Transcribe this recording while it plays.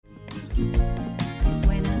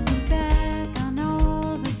When I think back on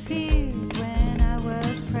all the fears when I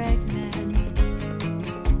was pregnant,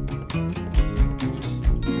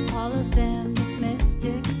 all of them dismissed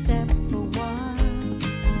except for one.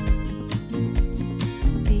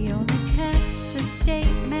 The only test the state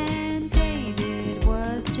mandated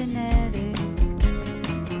was genetic.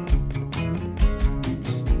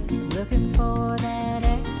 Looking for that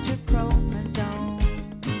extra chromosome.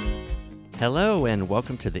 Hello, and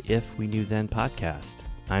welcome to the If We Knew Then podcast.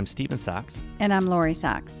 I'm Stephen Sachs, And I'm Lori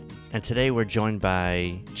Sachs. and today we're joined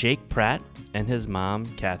by Jake Pratt and his mom,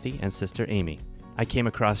 Kathy, and sister, Amy. I came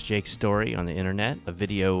across Jake's story on the internet, a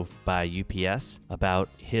video by UPS about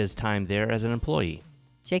his time there as an employee.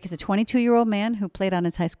 Jake is a 22-year-old man who played on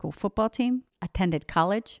his high school football team, attended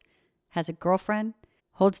college, has a girlfriend,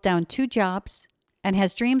 holds down 2 jobs, and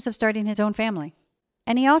has dreams of starting his own family.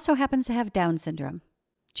 And he also happens to have Down syndrome.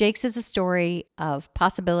 Jake's is a story of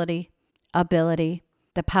possibility, ability,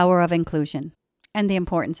 the power of inclusion, and the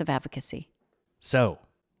importance of advocacy. So,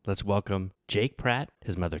 let's welcome Jake Pratt,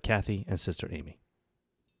 his mother, Kathy, and sister, Amy.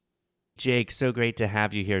 Jake, so great to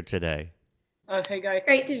have you here today. Hey guys,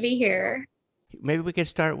 Great to be here. Maybe we could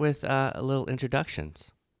start with a little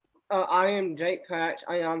introductions. I am Jake Pratt.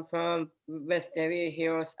 I am from Vestavia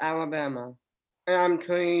Hills, Alabama. And I'm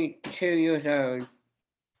 22 years old.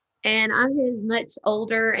 And I'm his much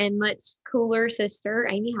older and much cooler sister,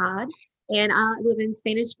 Amy Hyde. And I live in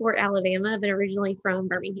Spanish Fort, Alabama, but originally from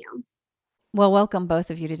Birmingham. Well, welcome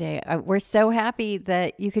both of you today. We're so happy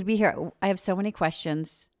that you could be here. I have so many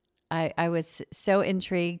questions. I was so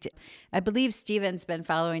intrigued. I believe Stephen's been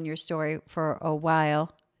following your story for a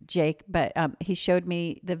while, Jake, but he showed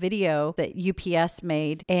me the video that UPS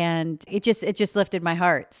made, and it just lifted my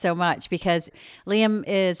heart so much because Liam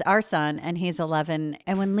is our son and he's 11.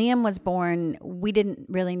 And when Liam was born, we didn't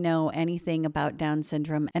really know anything about Down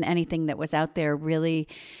syndrome, and anything that was out there really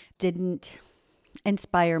didn't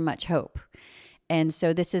inspire much hope. And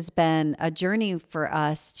so this has been a journey for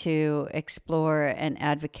us to explore and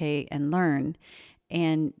advocate and learn.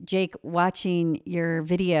 And Jake, watching your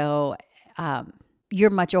video, you're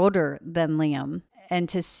much older than Liam, and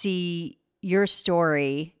to see your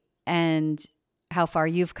story and how far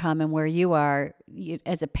you've come and where you are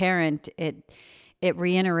as a parent, it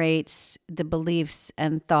reiterates the beliefs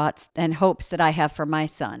and thoughts and hopes that I have for my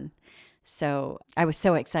son. So I was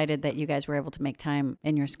so excited that you guys were able to make time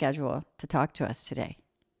in your schedule to talk to us today.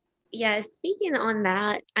 Yeah, speaking on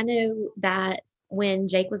that, I know that when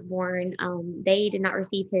Jake was born, they did not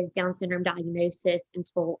receive his Down syndrome diagnosis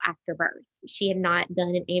until after birth. She had not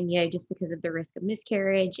done an amnio just because of the risk of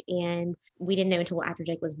miscarriage, and we didn't know until after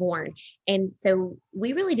Jake was born. And so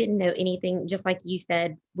we really didn't know anything. Just like you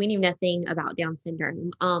said, we knew nothing about Down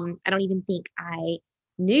syndrome. I don't even think I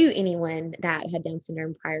knew anyone that had Down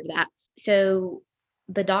syndrome prior to that. So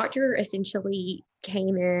the doctor essentially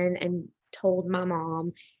came in and told my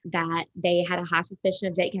mom that they had a high suspicion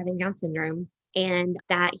of Jake having Down syndrome, and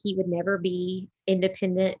that he would never be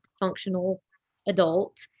independent, functional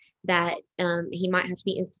adult, that he might have to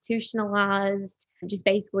be institutionalized, just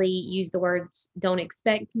basically use the words, don't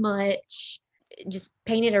expect much, just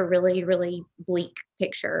painted a really, really bleak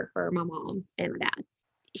picture for my mom and my dad.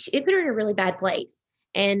 It put her in a really bad place.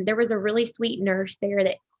 And there was a really sweet nurse there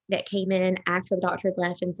that came in after the doctor had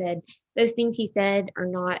left and said, those things he said are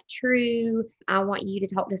not true. I want you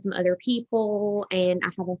to talk to some other people. And I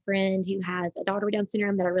have a friend who has a daughter with Down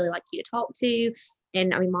syndrome that I really like you to talk to.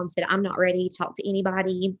 And mom said, I'm not ready to talk to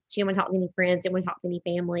anybody. She didn't want to talk to any friends, didn't want to talk to any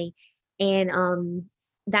family. And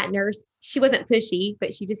that nurse, she wasn't pushy,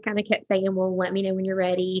 but she just kind of kept saying, well, let me know when you're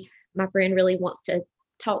ready. My friend really wants to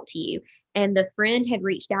talk to you. And the friend had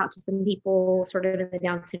reached out to some people sort of in the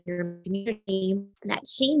Down syndrome community that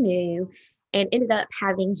she knew, and ended up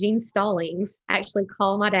having Gene Stallings actually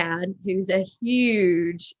call my dad, who's a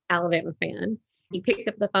huge Alabama fan. He picked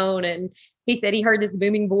up the phone and he said he heard this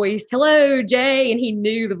booming voice, hello, Jay. And he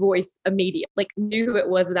knew the voice immediately, like knew who it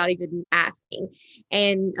was without even asking.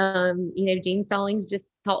 And, Gene Stallings just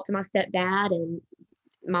talked to my stepdad, and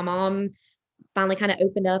my mom finally kind of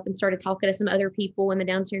opened up and started talking to some other people in the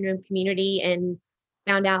Down syndrome community, and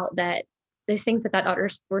found out that those things that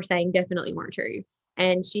daughters were saying definitely weren't true.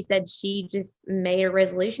 And she said she just made a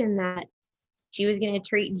resolution that she was going to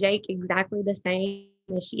treat Jake exactly the same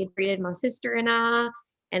as she had treated my sister and I,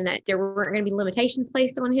 and that there weren't going to be limitations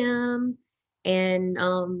placed on him. And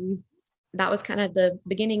that was kind of the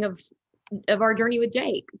beginning of our journey with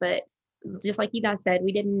Jake. But just like you guys said,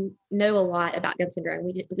 we didn't know a lot about Down syndrome.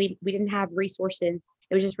 We didn't have resources.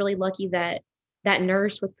 It was just really lucky that that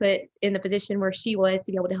nurse was put in the position where she was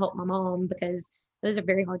to be able to help my mom, because it was a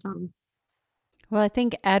very hard time. Well, I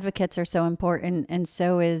think advocates are so important, and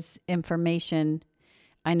so is information.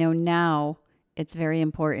 I know now it's very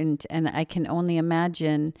important, and I can only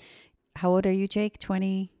imagine. How old are you, Jake?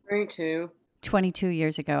 20? 22. 22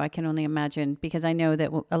 years ago. I can only imagine because I know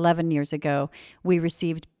that 11 years ago, we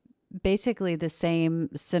received basically the same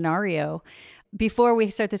scenario. Before we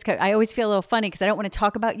start this, I always feel a little funny because I don't want to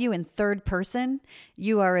talk about you in third person.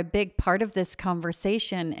 You are a big part of this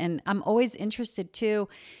conversation. And I'm always interested too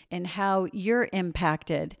in how you're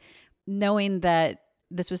impacted, knowing that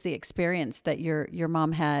this was the experience that your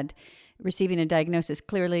mom had receiving a diagnosis.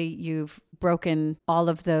 Clearly, you've broken all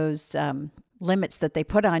of those limits that they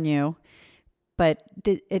put on you. But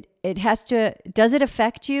it has to. Does it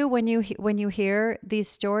affect you when you hear these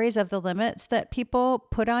stories of the limits that people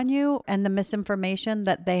put on you and the misinformation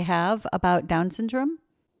that they have about Down syndrome?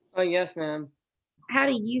 Oh, yes, ma'am. How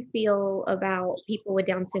do you feel about people with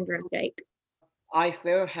Down syndrome, Jake? I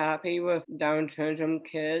feel happy with Down syndrome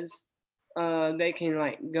kids. They can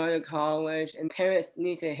like go to college, and parents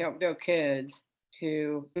need to help their kids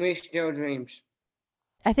to reach their dreams.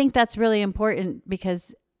 I think that's really important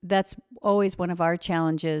because that's always one of our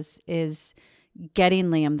challenges is getting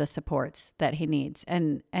Liam the supports that he needs.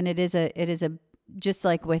 And it is a just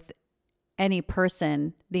like with any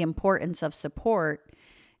person, the importance of support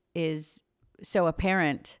is so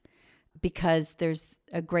apparent because there's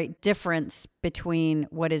a great difference between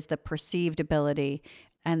what is the perceived ability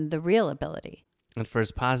and the real ability. And for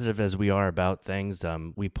as positive as we are about things,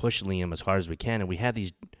 we push Liam as hard as we can, and we have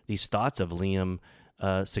these thoughts of Liam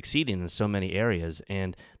succeeding in so many areas,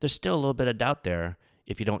 and there's still a little bit of doubt there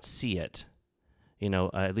if you don't see it,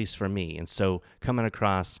 at least for me. And so coming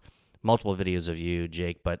across multiple videos of you,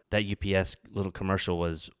 Jake, but that UPS little commercial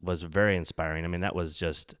was very inspiring. I mean, that was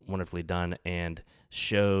just wonderfully done and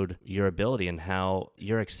showed your ability and how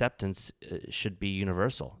your acceptance should be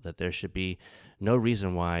universal, that there should be no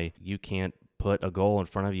reason why you can't put a goal in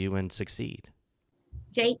front of you and succeed.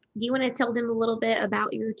 Jake, do you want to tell them a little bit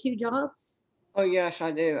about your 2 jobs? Oh, yes,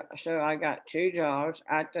 I do. So I got 2 jobs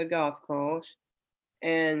at the golf course,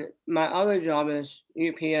 and my other job is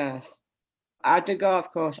UPS. At the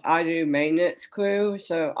golf course, I do maintenance crew,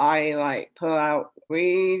 so I like pull out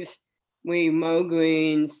weeds, we mow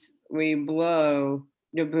greens, we blow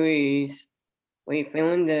debris, we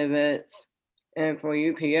fill in divots, and for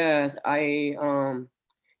UPS, I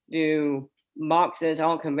do boxes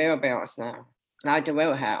on conveyor belts now at the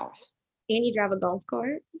warehouse. And you drive a golf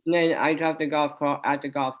cart. And then I drive the golf cart at the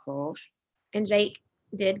golf course. And Jake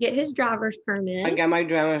did get his driver's permit. I got my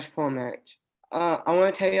driver's permit. I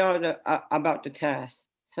want to tell y'all about the test.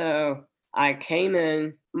 So I came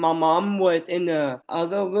in. My mom was in the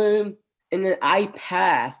other room, and then I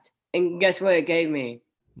passed. And guess what it gave me?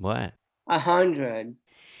 What? 100.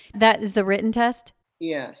 That is the written test?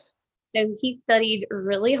 Yes. So he studied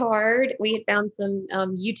really hard. We had found some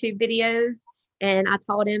YouTube videos, and I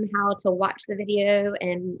taught him how to watch the video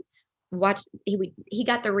and watch. He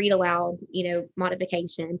got the read aloud,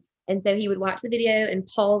 modification. And so he would watch the video and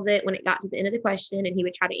pause it when it got to the end of the question, and he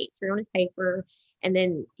would try to answer on his paper. And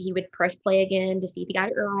then he would press play again to see if he got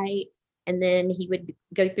it right. And then he would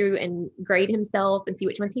go through and grade himself and see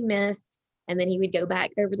which ones he missed. And then he would go back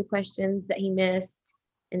over the questions that he missed.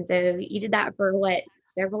 And so you did that for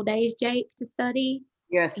several days, Jake, to study?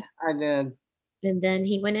 Yes, I did. And then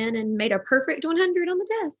he went in and made a perfect 100 on the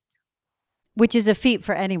test. Which is a feat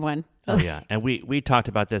for anyone. Oh, yeah. And we talked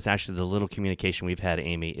about this, actually, the little communication we've had,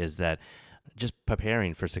 Amy, is that just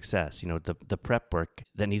preparing for success, the prep work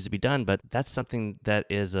that needs to be done, but that's something that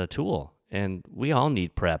is a tool. And we all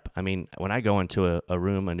need prep. I mean, when I go into a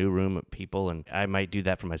new room of people, and I might do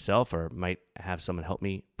that for myself or might have someone help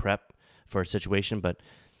me prep for a situation, but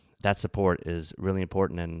that support is really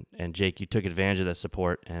important. And Jake, you took advantage of that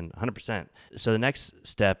support and 100%. So the next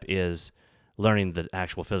step is learning the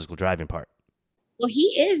actual physical driving part. Well,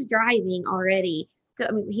 he is driving already. So,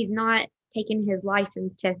 he's not taken his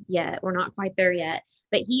license test yet. We're not quite there yet,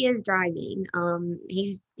 but he is driving.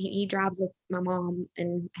 He drives with my mom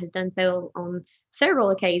and has done so on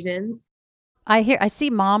several occasions. I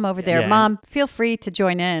see Mom over there. Yeah, Mom, feel free to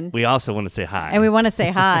join in. We also want to say hi. And we want to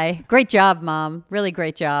say hi. Great job, Mom. Really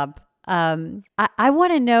great job. I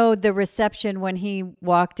want to know the reception when he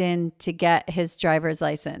walked in to get his driver's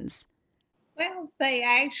license. Well, they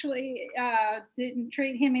actually didn't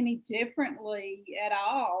treat him any differently at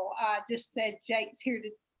all. Just said Jake's here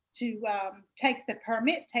to take the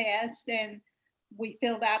permit test, and we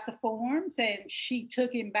filled out the forms, and she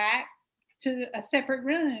took him back to a separate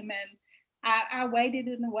room, and I waited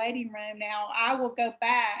in the waiting room. Now, I will go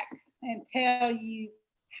back and tell you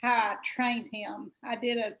how I trained him. I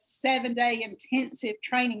did a 7-day intensive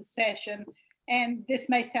training session And this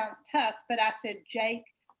may sound tough, but I said, Jake,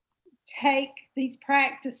 take these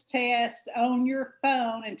practice tests on your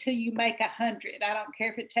phone until you make 100. I don't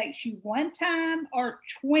care if it takes you one time or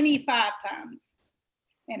 25 times.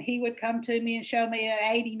 And he would come to me and show me an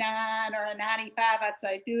 89 or a 95. I'd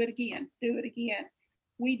say, do it again, do it again.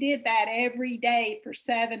 We did that every day for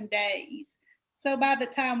 7 days. So by the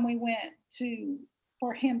time we went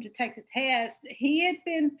for him to take the test, he had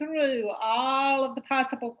been through all of the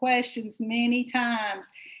possible questions many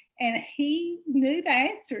times, and he knew the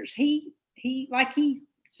answers. He like he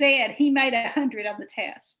said, he made 100 on the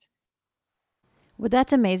test. Well,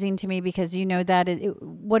 that's amazing to me because that is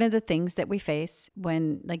one of the things that we face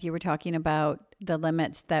when, like you were talking about, the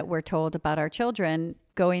limits that we're told about our children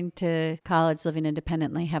going to college, living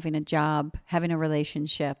independently, having a job, having a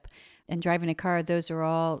relationship, and driving a car. Those are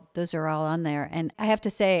all on there. And I have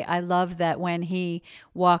to say, I love that when he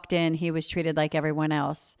walked in, he was treated like everyone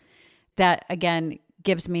else. That again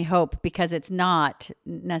gives me hope because it's not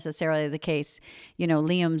necessarily the case.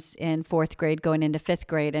 Liam's in 4th grade going into 5th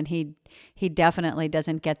grade, and he definitely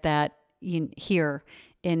doesn't get that here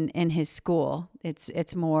in his school.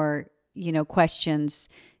 It's more, questions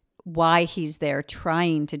why he's there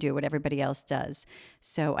trying to do what everybody else does.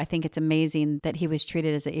 So I think it's amazing that he was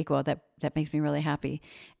treated as an equal. That makes me really happy.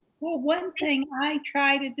 Well, one thing I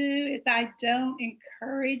try to do is I don't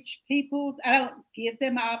encourage people. I don't give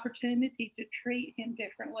them an opportunity to treat him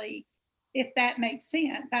differently, if that makes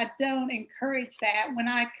sense. I don't encourage that. When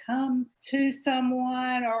I come to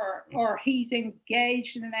someone or he's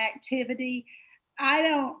engaged in an activity, I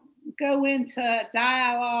don't go into a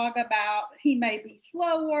dialogue about he may be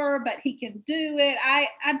slower, but he can do it. I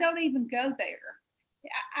don't even go there.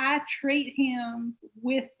 I treat him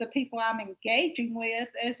with the people I'm engaging with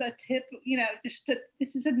as a tip,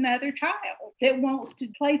 this is another child that wants to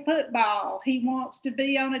play football. He wants to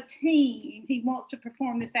be on a team. He wants to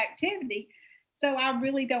perform this activity. So I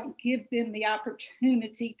really don't give them the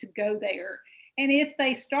opportunity to go there. And if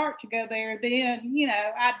they start to go there, then,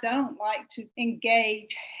 I don't like to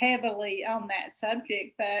engage heavily on that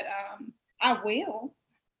subject, but I will.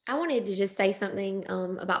 I wanted to just say something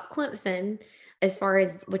about Clemson as far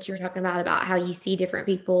as what you were talking about how you see different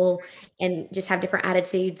people and just have different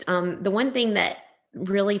attitudes. The one thing that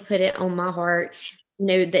really put it on my heart,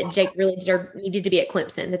 that Jake really needed to be at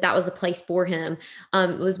Clemson, that was the place for him,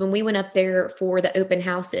 was when we went up there for the open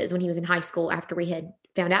houses when he was in high school after we had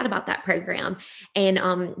found out about that program. And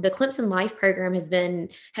the Clemson Life program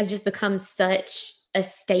has just become such a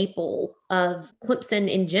staple of Clemson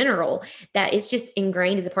in general that it's just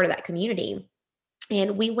ingrained as a part of that community.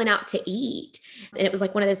 And we went out to eat, and it was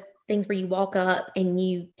like one of those things where you walk up and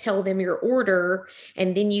you tell them your order,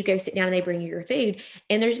 and then you go sit down and they bring you your food.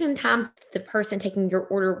 And there's been times the person taking your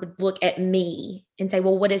order would look at me and say,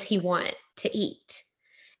 well, what does he want to eat?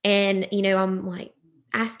 And, I'm like,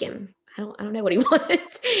 ask him. I don't know what he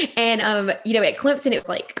wants. And, at Clemson, it was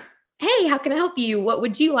like, hey, how can I help you? What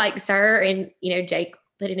would you like, sir? And, Jake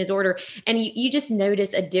put in his order, and you just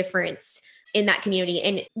notice a difference in that community.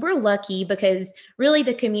 And we're lucky because really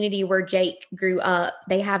the community where Jake grew up,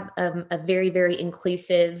 they have a very, very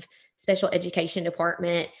inclusive special education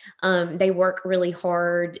department. They work really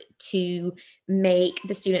hard to make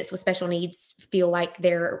the students with special needs feel like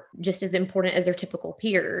they're just as important as their typical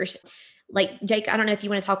peers. Like, Jake, I don't know if you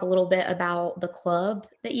want to talk a little bit about the club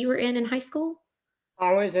that you were in high school.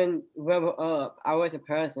 I was in Level Up. I was a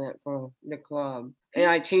president for the club, and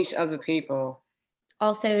I teach other people.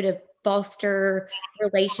 Also to foster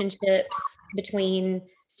relationships between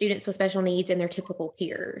students with special needs and their typical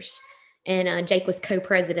peers. And Jake was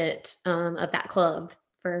co-president of that club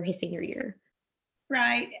for his senior year.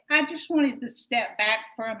 Right. I just wanted to step back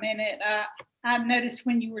for a minute. I noticed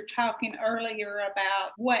when you were talking earlier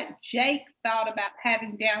about what Jake thought about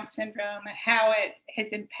having Down syndrome and how it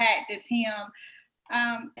has impacted him.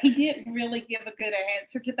 He didn't really give a good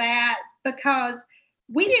answer to that because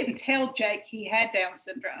we didn't tell Jake he had Down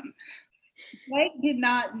syndrome. Jake did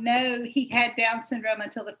not know he had Down syndrome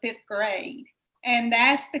until the 5th grade. And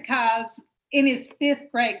that's because in his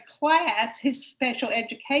 5th grade class, his special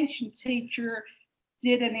education teacher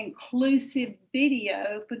did an inclusive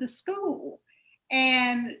video for the school.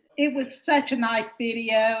 And it was such a nice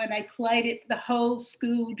video, and they played it for the whole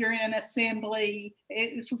school during an assembly.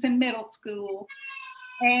 This was in middle school,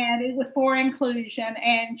 and it was for inclusion.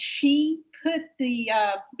 And she put the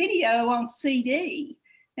video on CD.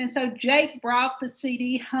 And so Jake brought the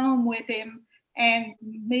CD home with him, and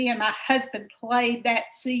me and my husband played that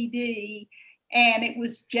CD, and it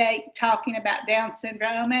was Jake talking about Down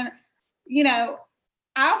syndrome. And,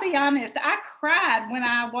 I'll be honest, I cried when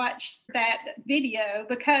I watched that video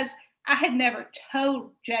because I had never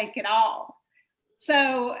told Jake at all.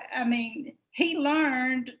 So, I mean, he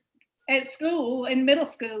learned at school, in middle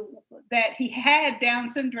school, that he had Down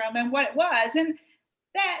syndrome and what it was. And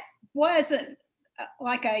that wasn't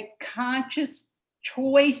like a conscious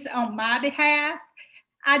choice on my behalf.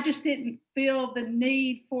 I just didn't feel the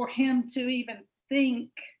need for him to even think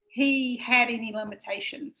he had any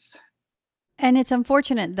limitations. And it's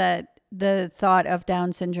unfortunate that the thought of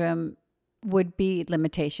Down syndrome would be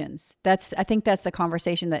limitations. I think that's the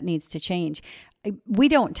conversation that needs to change. We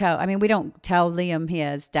don't tell Liam he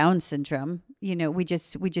has Down syndrome. We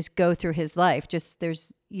just go through his life.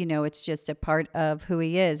 It's just a part of who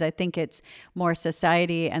he is. I think it's more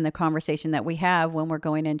society and the conversation that we have when we're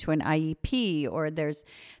going into an IEP or there's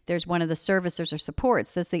one of the services or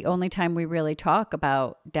supports. That's the only time we really talk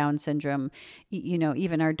about Down syndrome.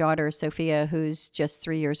 Even our daughter, Sophia, who's just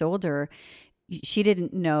 3 years older, she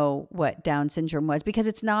didn't know what Down syndrome was because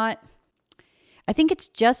it's not, I think it's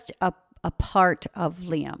just a part of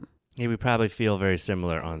Liam. Yeah, we probably feel very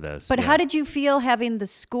similar on this. But yeah. How did you feel having the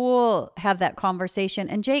school have that conversation?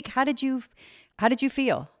 And Jake, how did you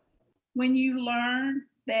feel? When you learned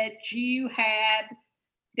that you had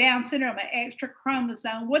Down syndrome, an extra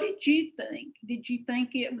chromosome, what did you think? Did you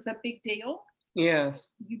think it was a big deal? Yes.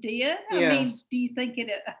 You did? I Yes. mean, do you think it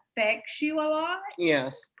affects you a lot?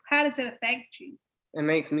 Yes. How does it affect you? It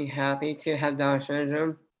makes me happy to have Down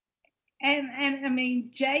syndrome. And I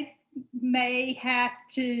mean, Jake may have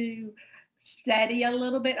to study a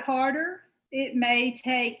little bit harder. It may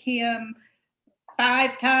take him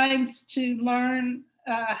 5 times to learn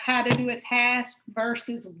how to do a task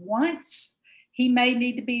versus once. He may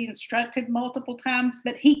need to be instructed multiple times,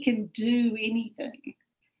 but he can do anything.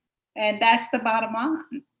 And that's the bottom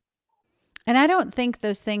line. And I don't think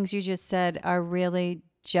those things you just said are really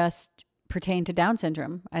just pertain to Down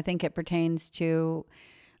syndrome. I think it pertains to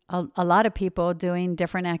a lot of people doing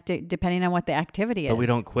different depending on what the activity is. But we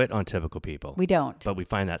don't quit on typical people. We don't. But we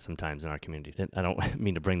find that sometimes in our community. I don't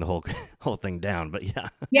mean to bring the whole thing down, but yeah.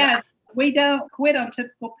 Yeah, we don't quit on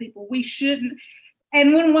typical people. We shouldn't.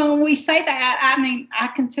 And when we say that, I mean, I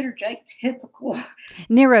consider Jake typical.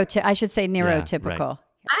 I should say neurotypical. Yeah, right.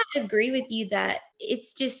 I agree with you that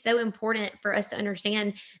it's just so important for us to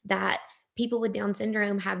understand that people with Down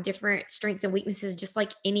syndrome have different strengths and weaknesses, just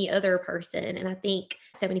like any other person. And I think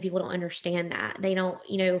so many people don't understand that. They don't,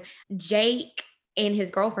 Jake and his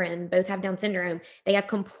girlfriend both have Down syndrome. They have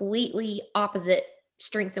completely opposite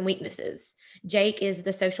strengths and weaknesses. Jake is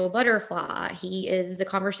the social butterfly. He is the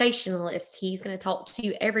conversationalist. He's going to talk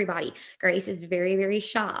to everybody. Grace is very, very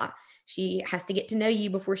shy. She has to get to know you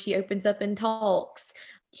before she opens up and talks.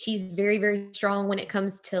 She's very, very strong when it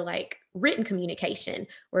comes to like written communication,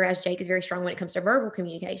 whereas Jake is very strong when it comes to verbal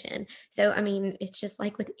communication. So, I mean, it's just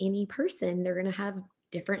like with any person, they're going to have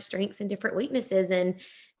different strengths and different weaknesses. And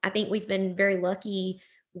I think we've been very lucky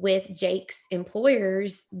with Jake's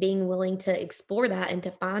employers being willing to explore that and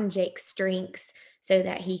to find Jake's strengths so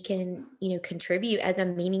that he can, contribute as a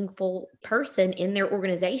meaningful person in their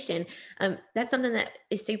organization. That's something that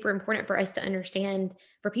is super important for us to understand,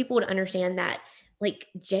 for people to understand that like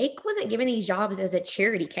Jake wasn't given these jobs as a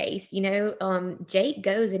charity case. Jake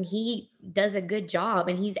goes and he does a good job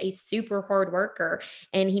and he's a super hard worker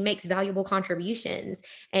and he makes valuable contributions.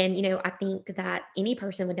 And, I think that any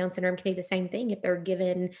person with Down syndrome can do the same thing if they're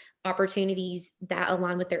given opportunities that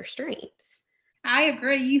align with their strengths. I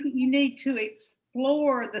agree. You need to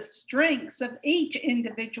explore the strengths of each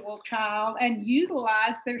individual child and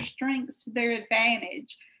utilize their strengths to their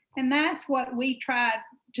advantage. And that's what we tried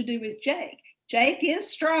to do with Jake. Jake is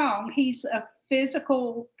strong. He's a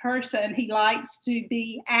physical person. He likes to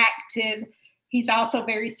be active. He's also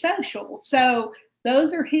very social. So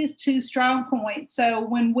those are his 2 strong points. So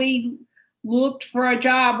when we looked for a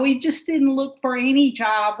job, we just didn't look for any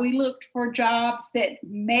job. We looked for jobs that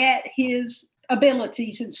met his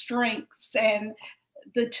abilities and strengths. And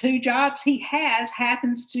the 2 jobs he has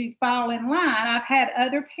happens to fall in line. I've had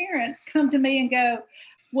other parents come to me and go,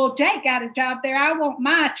 well, Jake got a job there. I want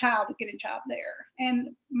my child to get a job there.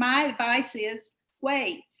 And my advice is,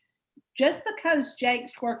 wait, just because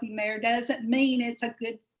Jake's working there doesn't mean it's a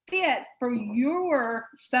good fit for your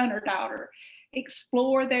son or daughter.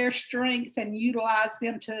 Explore their strengths and utilize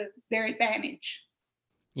them to their advantage.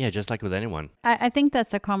 Yeah, just like with anyone. I think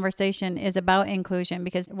that the conversation is about inclusion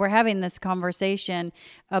because we're having this conversation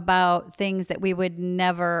about things that we would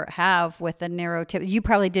never have with a neurotypical. You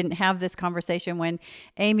probably didn't have this conversation when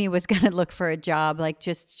Amy was going to look for a job, like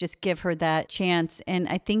just give her that chance. And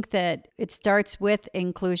I think that it starts with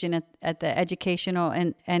inclusion at the educational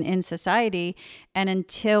and in society. And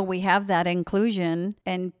until we have that inclusion,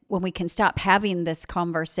 and when we can stop having this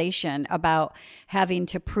conversation about having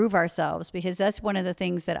to prove ourselves, because that's one of the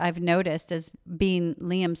things that I've noticed as being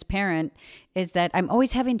Liam's parent is that I'm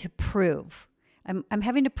always having to prove. I'm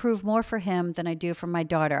having to prove more for him than I do for my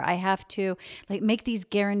daughter. I have to like make these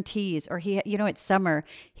guarantees, or it's summer.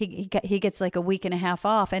 He gets like a week and a half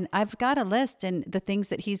off, and I've got a list and the things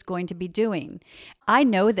that he's going to be doing. I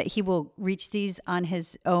know that he will reach these on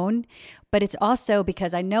his own, but it's also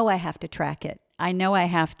because I know I have to track it. I know I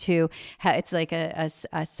have to. It's like a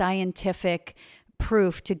scientific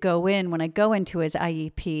proof to go in when I go into his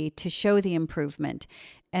IEP to show the improvement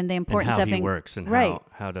and the importance and of how he works and right.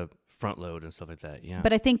 how to front load and stuff like that. Yeah.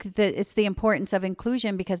 But I think that it's the importance of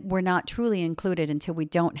inclusion because we're not truly included until we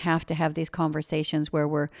don't have to have these conversations where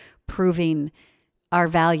we're proving our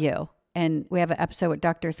value. And we have an episode with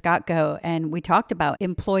Dr. Scott Go, and we talked about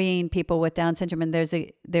employing people with Down syndrome. And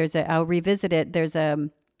I'll revisit it. There's a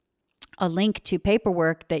link to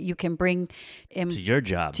paperwork that you can bring to your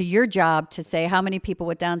job to say how many people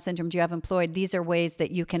with Down syndrome do you have employed. These are ways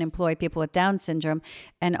that you can employ people with Down syndrome,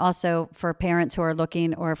 and also for parents who are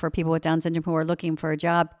looking, or for people with Down syndrome who are looking for a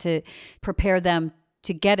job, to prepare them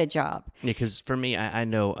to get a job. Yeah, because for me, I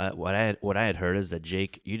know what I had heard is that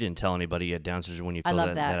Jake, you didn't tell anybody you had Down syndrome when you filled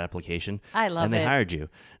out that application. I love it. And they hired you.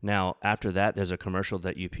 Now, after that, there's a commercial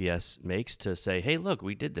that UPS makes to say, hey, look,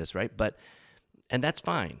 we did this, right? And that's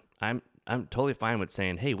fine. I'm totally fine with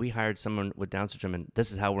saying, hey, we hired someone with Down syndrome and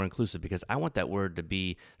this is how we're inclusive, because I want that word to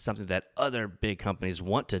be something that other big companies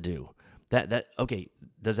want to do. Okay,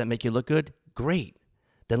 does that make you look good? Great.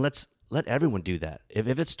 Then let's let everyone do that. If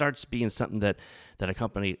it starts being something that a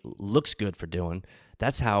company looks good for doing,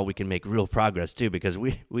 that's how we can make real progress too, because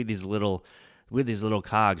we these little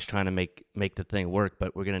cogs trying to make the thing work,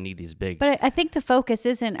 but we're going to need these big. But I think the focus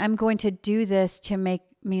isn't I'm going to do this to make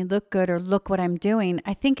me look good or look what I'm doing.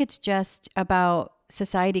 I think it's just about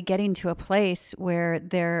society getting to a place where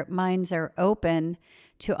their minds are open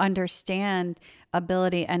to understand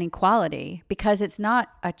ability and equality, because it's not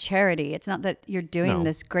a charity. It's not that you're doing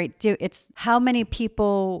this great do. It's how many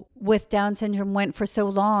people with Down syndrome went for so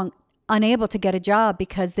long unable to get a job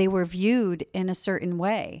because they were viewed in a certain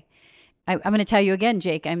way. I'm going to tell you again,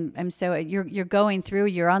 Jake, you're going through,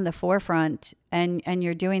 you're on the forefront and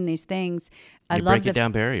you're doing these things. You're breaking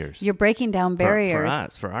down barriers. You're breaking down barriers for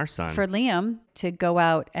us, for our son, for Liam to go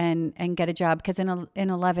out and get a job. Because in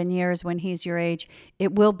 11 years, when he's your age,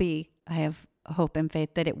 it will be, I have hope and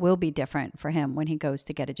faith that it will be different for him when he goes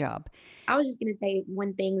to get a job. I was just going to say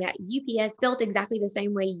one thing, that UPS felt exactly the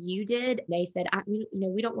same way you did. They said,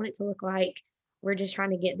 we don't want it to look like we're just trying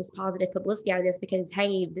to get this positive publicity out of this, because,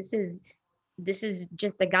 hey, this is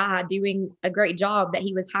just a guy doing a great job that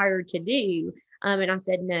he was hired to do. And I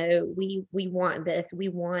said, no, we want this. We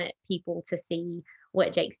want people to see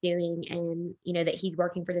what Jake's doing, and, that he's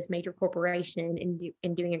working for this major corporation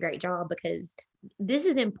and doing a great job, because this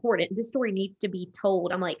is important. This story needs to be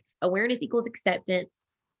told. I'm like, awareness equals acceptance.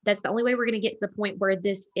 That's the only way we're going to get to the point where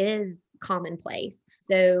this is commonplace.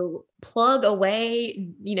 So plug away,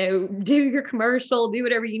 do your commercial, do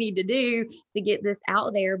whatever you need to do to get this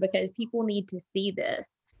out there, because people need to see this.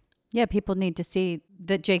 Yeah, people need to see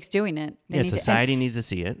that Jake's doing it. Society needs to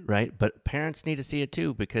see it, right? But parents need to see it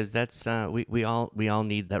too, because that's we all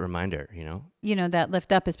need that reminder, that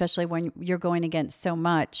lift up, especially when you're going against so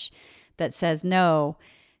much that says no,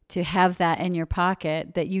 to have that in your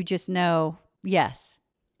pocket, that you just know, yes.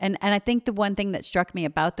 And I think the one thing that struck me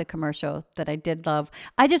about the commercial that I did love,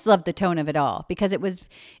 I just loved the tone of it all, because it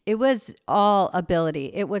was all ability.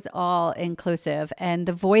 It was all inclusive. And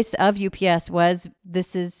the voice of UPS was,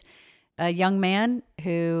 this is a young man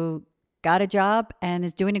who got a job and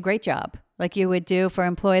is doing a great job, like you would do for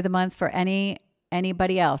Employee of the Month for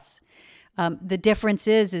anybody else. The difference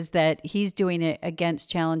is that he's doing it against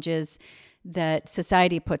challenges that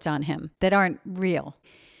society puts on him that aren't real.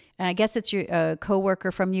 And I guess it's your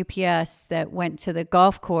coworker from UPS that went to the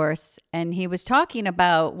golf course, and he was talking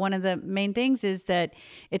about one of the main things is that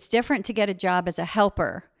it's different to get a job as a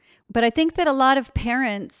helper. But I think that a lot of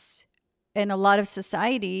parents and a lot of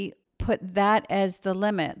society put that as the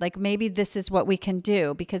limit. Like, maybe this is what we can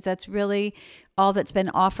do, because that's really all that's been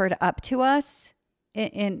offered up to us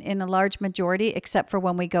in a large majority, except for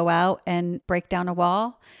when we go out and break down a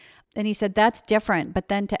wall. And he said that's different. But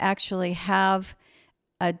then to actually have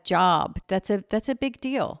a job. That's a big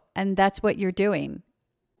deal. And that's what you're doing.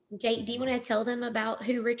 Jake, do you want to tell them about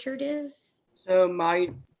who Richard is? So my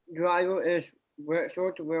driver is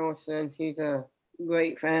Richard Wilson. He's a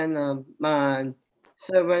great fan of mine.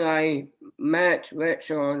 So when I met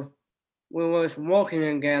Richard, we was working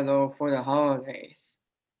together for the holidays.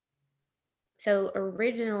 So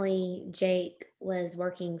originally, Jake was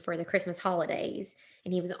working for the Christmas holidays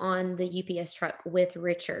and he was on the UPS truck with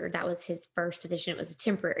Richard. That was his first position. It was a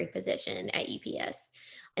temporary position at UPS.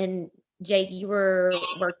 And Jake, you were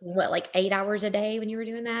working what, like 8 hours a day when you were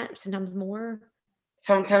doing that? Sometimes more?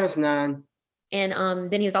 Sometimes 9.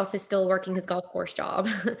 And then he was also still working his golf course job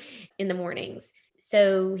in the mornings.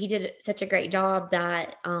 So he did such a great job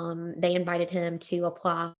that they invited him to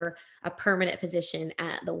apply for a permanent position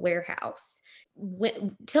at the warehouse.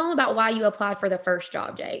 Tell him about why you applied for the first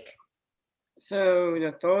job, Jake. So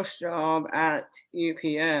the first job at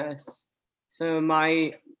UPS, so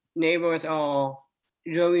my neighbors are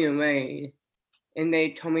Joey and Wade, and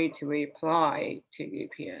they told me to apply to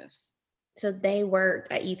UPS. So they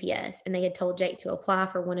worked at UPS and they had told Jake to apply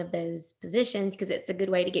for one of those positions because it's a good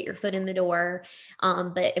way to get your foot in the door.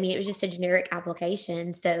 But I mean, it was just a generic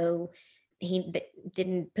application. So he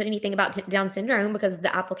didn't put anything about Down syndrome because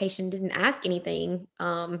the application didn't ask anything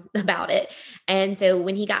about it. And so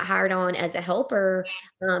when he got hired on as a helper,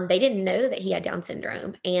 they didn't know that he had Down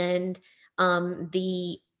syndrome. And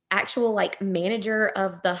the actual like manager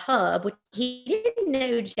of the hub, which he didn't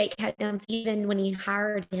know Jake had Down even when he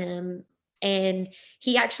hired him. And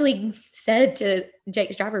he actually said to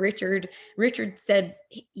Jake's driver, Richard said,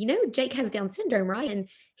 you know, Jake has Down syndrome, right? And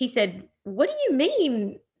he said, what do you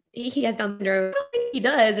mean he has Down syndrome? I don't think he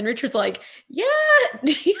does. And Richard's like, yeah,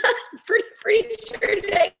 pretty sure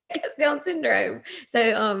Jake has Down syndrome.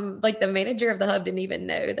 So like the manager of the hub didn't even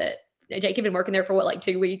know that Jake had been working there for what, like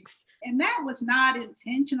 2 weeks? And that was not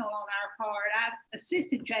intentional on our part. I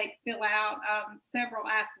assisted Jake fill out several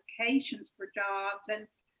applications for jobs, and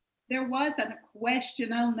there wasn't a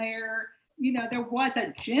question on there. You know, there was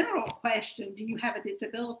a general question, do you have a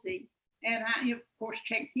disability? And I, of course,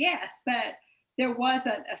 checked yes, but there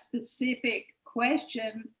wasn't a specific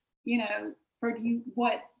question, you know, for you,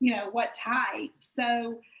 what type.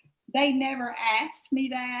 So they never asked me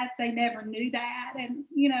that. They never knew that. And,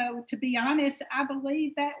 you know, to be honest, I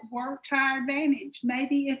believe that worked to our advantage.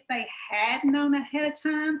 Maybe if they had known ahead of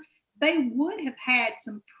time, they would have had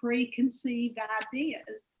some preconceived ideas.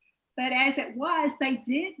 But as it was, they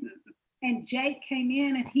didn't. And Jake came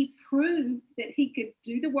in and he proved that he could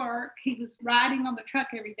do the work. He was riding on the truck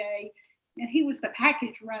every day, and he was the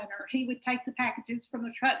package runner. He would take the packages from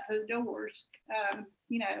the truck to the doors.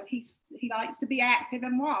 You know, he likes to be active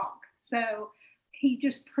and walk. So he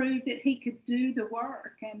just proved that he could do the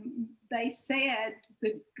work. And they said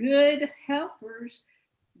the good helpers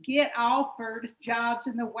get offered jobs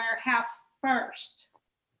in the warehouse first.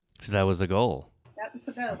 So that was the goal. That was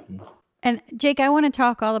the goal. And Jake, I want to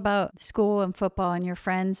talk all about school and football and your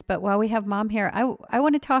friends, but while we have Mom here, I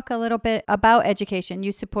want to talk a little bit about education.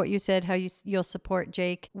 You said how you'll support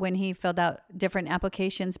Jake when he filled out different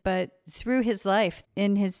applications, but through his life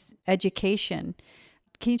in his education,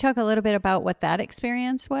 can you talk a little bit about what that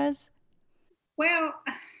experience was? Well,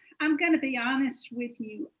 I'm going to be honest with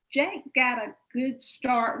you. Jake got a good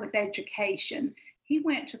start with education. He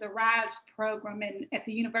went to the RISE program at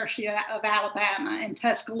the University of Alabama in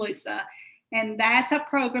Tuscaloosa. And that's a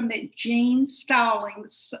program that Gene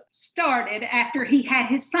Stallings started after he had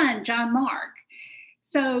his son, John Mark.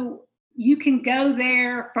 So you can go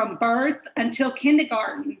there from birth until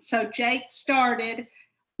kindergarten. So Jake started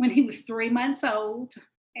when he was 3 months old,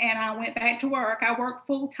 and I went back to work. I worked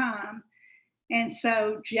full time. And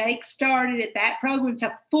so Jake started at that program. It's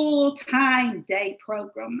a full-time day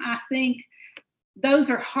program. I think those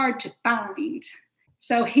are hard to find.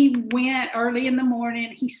 So he went early in the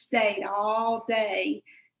morning. He stayed all day.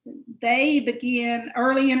 They began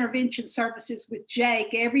early intervention services with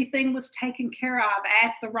Jake. Everything was taken care of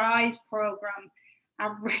at the RISE program.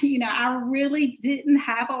 I really didn't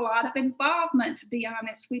have a lot of involvement, to be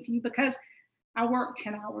honest with you, because I worked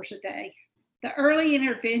 10 hours a day. The early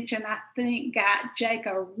intervention, I think, got Jake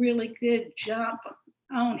a really good jump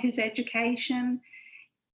on his education.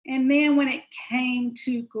 And then when it came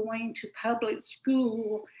to going to public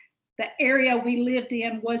school, the area we lived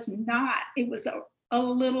in was a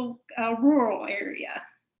little rural area.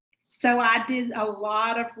 So I did a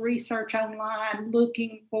lot of research online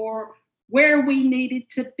looking for where we needed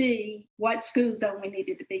to be, what school zone we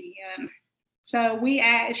needed to be in. So we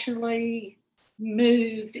actually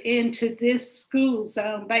moved into this school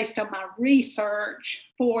zone based on my research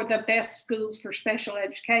for the best schools for special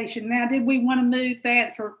education. Now, did we want to move? The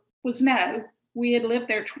answer was no. We had lived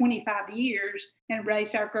there 25 years and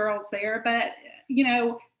raised our girls there. But,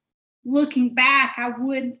 looking back, I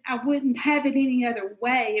wouldn't have it any other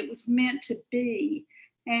way. It was meant to be.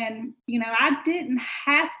 And, I didn't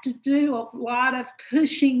have to do a lot of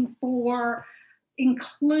pushing for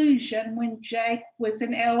inclusion when Jake was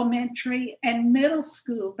in elementary and middle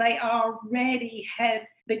school. They already had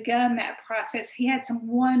begun that process. He had some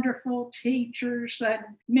wonderful teachers and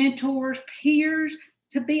mentors, peers.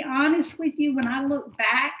 To be honest with you, when I look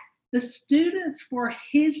back, the students were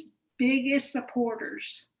his biggest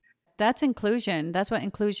supporters. That's inclusion. That's what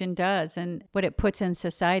inclusion does and what it puts in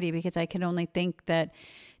society, because I can only think that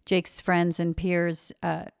Jake's friends and peers,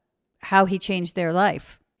 how he changed their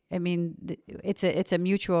life. I mean, it's a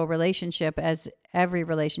mutual relationship, as every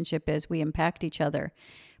relationship is. We impact each other,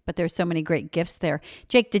 but there's so many great gifts there.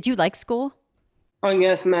 Jake, did you like school? Oh,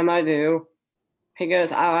 yes, ma'am, I do.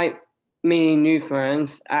 Because I like meeting new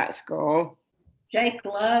friends at school. Jake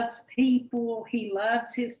loves people. He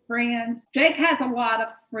loves his friends. Jake has a lot of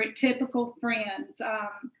typical friends,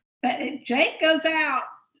 but Jake goes out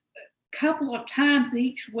a couple of times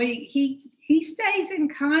each week. He stays in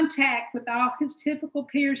contact with all his typical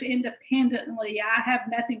peers independently. I have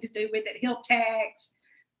nothing to do with it. He'll text.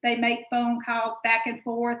 They make phone calls back and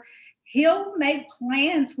forth. He'll make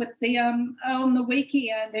plans with them on the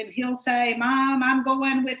weekend, and he'll say, "Mom, I'm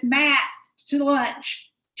going with Matt to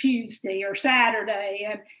lunch Tuesday or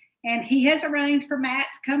Saturday." And he has arranged for Matt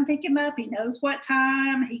to come pick him up. He knows what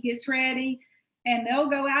time. He gets ready, and they'll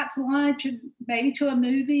go out to lunch and maybe to a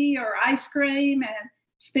movie or ice cream and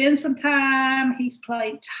spend some time. He's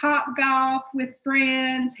played Top Golf with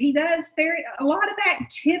friends. He does a lot of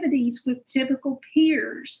activities with typical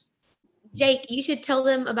peers. Jake, you should tell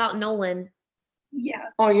them about Nolan. Yeah.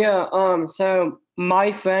 Oh, yeah. So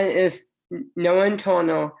my friend is Nolan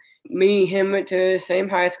Turner. Me and him went to the same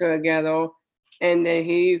high school together, and then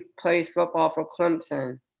he plays football for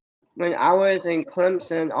Clemson. When I was in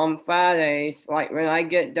Clemson on Fridays, like when I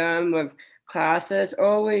get done with classes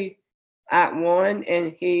early at 1,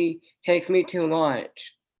 and he takes me to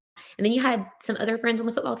lunch. And then you had some other friends on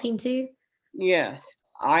the football team too? Yes,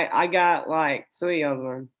 I got like 3 of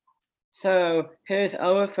them. So his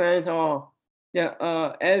other friends are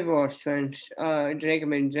the Edwards twins,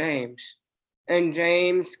 Jacob and James. And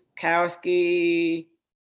James, Kowski,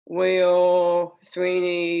 Will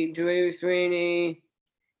Sweeney, Drew Sweeney,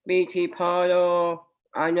 BT Potter.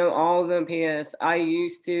 I know all of them because I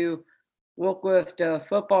used to work with the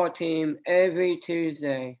football team every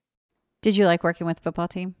Tuesday. Did you like working with the football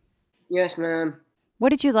team? Yes, ma'am. What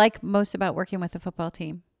did you like most about working with the football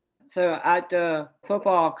team? So at the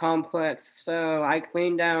football complex, so I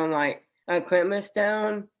clean down like equipment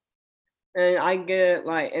down, and I get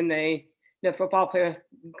like, and the football players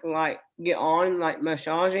like get on like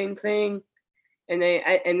massaging thing, and they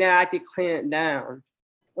have to clean it down.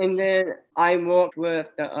 And then I worked with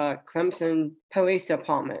the Clemson Police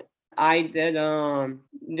Department. I did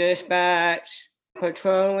dispatch,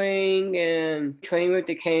 patrolling, and training with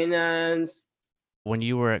the canines. When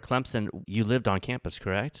you were at Clemson, you lived on campus,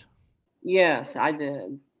 correct? Yes, I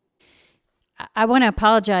did. I want to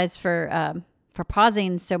apologize for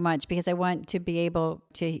pausing so much, because I want to be able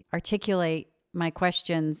to articulate my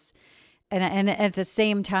questions, and at the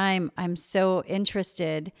same time, I'm so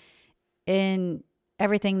interested in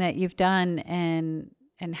everything that you've done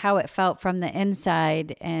and how it felt from the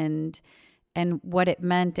inside, and what it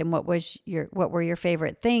meant, and what were your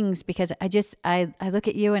favorite things, because I look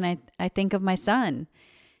at you and I think of my son,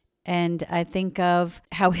 and I think of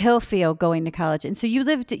how he'll feel going to college. And so you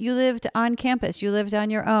lived on campus, you lived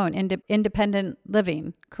on your own, independent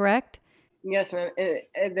living, correct? Yes, ma'am.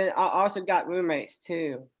 And then I also got roommates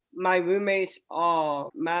too. My roommates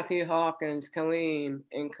are Matthew Hawkins, Kaleem,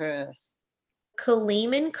 and Chris.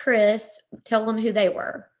 Kaleem and Chris, tell them who they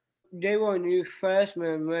were. They were new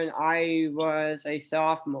freshmen when I was a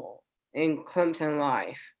sophomore in Clemson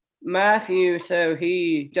Life. Matthew, so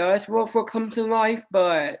he does work for Clemson Life,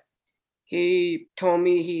 but he told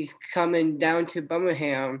me he's coming down to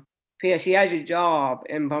Birmingham because he has a job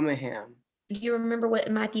in Birmingham. Do you remember what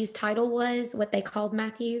Matthew's title was, what they called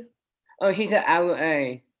Matthew? Oh, he's at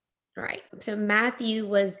LA. Right. So Matthew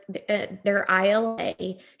was their ILA.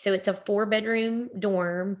 So it's a 4-bedroom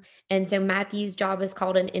dorm. And so Matthew's job is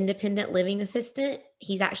called an independent living assistant.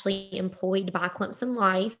 He's actually employed by Clemson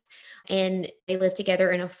Life, and they live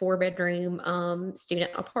together in a 4-bedroom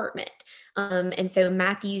student apartment. And so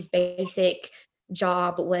Matthew's basic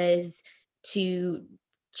job was to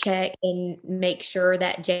check and make sure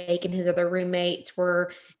that Jake and his other roommates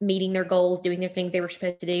were meeting their goals, doing their things they were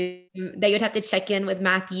supposed to do. They would have to check in with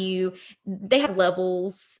Matthew. They have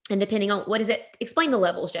levels, and depending on what is it, explain the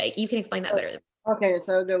levels, Jake. You can explain that better. Okay,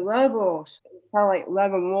 so the levels, kind of like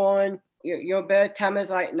level 1, your bedtime is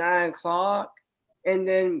like 9 o'clock, and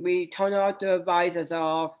then we turn all the visors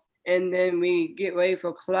off, and then we get ready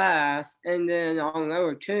for class, and then on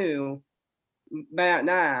level 2, bed at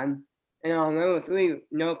 9, and on level 3,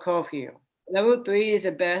 no curfew. Level 3 is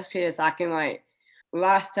the best because I can like,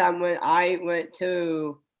 last time when I went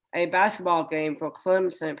to a basketball game for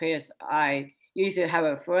Clemson, because I used to have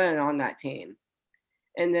a friend on that team.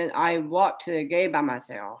 And then I walked to the game by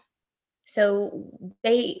myself. So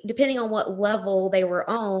they, depending on what level they were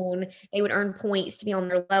on, they would earn points to be on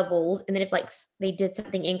their levels. And then if like they did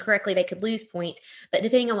something incorrectly, they could lose points. But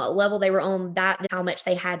depending on what level they were on, that how much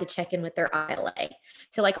they had to check in with their ILA.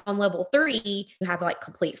 So like on level 3, you have like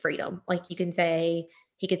complete freedom. Like you can say,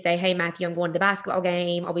 he could say, hey, Matthew, I'm going to the basketball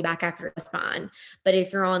game. I'll be back after. It's fine. But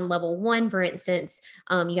if you're on level 1, for instance,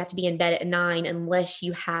 you have to be in bed at 9 unless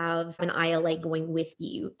you have an ILA going with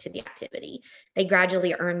you to the activity. They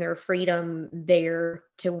gradually earn their freedom there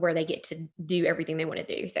to where they get to do everything they want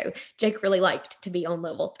to do. So Jake really liked to be on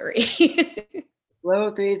level 3.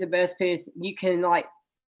 Level 3 is the best place. You can like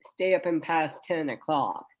stay up and past 10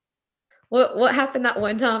 o'clock. What happened that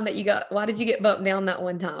one time that you got? Why did you get bumped down that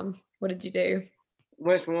one time? What did you do?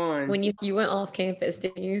 Which one? When you went off campus,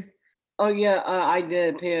 didn't you? Oh yeah, I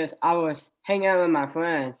did because I was hanging out with my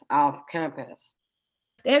friends off campus.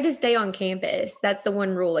 They have to stay on campus. That's the one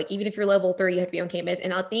rule. Like even if you're level 3, you have to be on campus.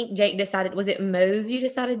 And I think Jake decided, was it Moe's you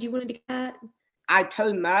decided you wanted to get at? I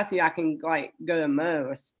told Matthew I can like go to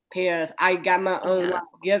Moe's because I got my own like,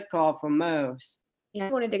 gift card from Moe's. Yeah, I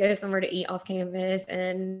wanted to go somewhere to eat off campus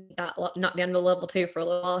and got knocked down to level 2 for a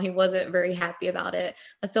little while. He wasn't very happy about it.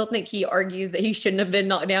 I still think he argues that he shouldn't have been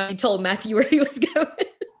knocked down. He told Matthew where he was going.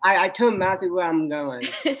 I told Matthew where I'm going.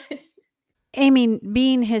 Amy,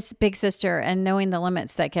 being his big sister and knowing the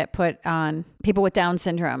limits that get put on people with Down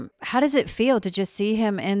syndrome, how does it feel to just see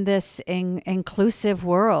him in this inclusive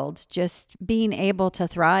world, just being able to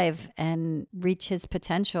thrive and reach his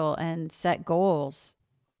potential and set goals?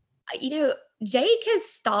 You know, Jake has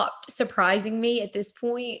stopped surprising me at this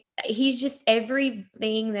point. He's just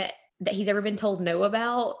everything that he's ever been told no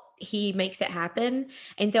about, he makes it happen.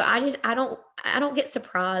 And so I don't get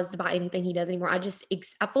surprised by anything he does anymore.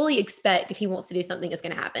 I fully expect if he wants to do something, it's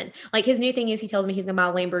going to happen. Like his new thing is he tells me he's going to buy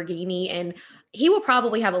a Lamborghini, and he will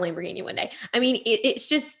probably have a Lamborghini one day. I mean, it's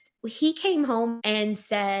just, he came home and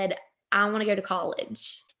said, I want to go to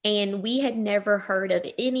college. And we had never heard of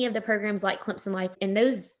any of the programs like Clemson Life, and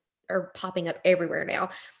those are popping up everywhere now,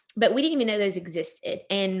 but we didn't even know those existed.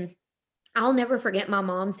 And I'll never forget my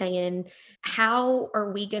mom saying, how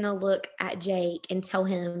are we going to look at Jake and tell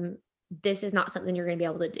him this is not something you're going to be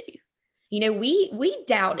able to do? You know, we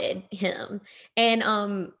doubted him.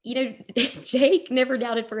 And, you know, Jake never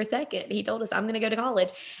doubted for a second. He told us, I'm going to go to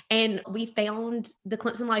college. And we found the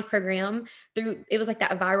Clemson Life program through, it was like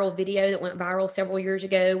that viral video that went viral several years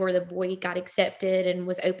ago where the boy got accepted and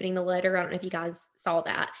was opening the letter. I don't know if you guys saw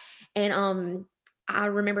that. And, I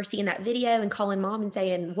remember seeing that video and calling mom and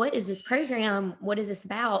saying, what is this program? What is this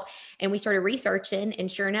about? And we started researching, and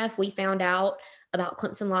sure enough, we found out about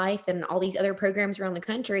Clemson Life and all these other programs around the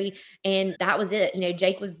country. And that was it. You know,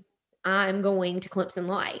 Jake was, I'm going to Clemson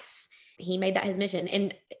Life. He made that his mission.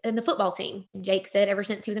 And the football team, Jake said ever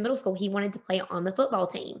since he was in middle school, he wanted to play on the football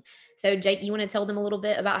team. So Jake, you want to tell them a little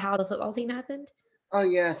bit about how the football team happened? Oh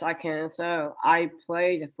yes, I can. So I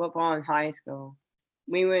played football in high school.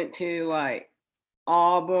 We went to like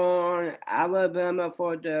Auburn, Alabama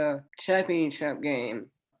for the championship game.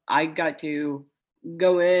 I got to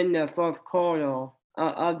go in the fourth quarter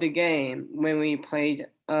of the game when we played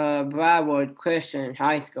Broward Christian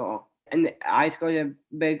High School, and I scored a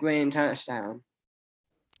big winning touchdown.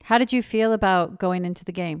 How did you feel about going into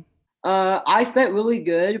the game? I felt really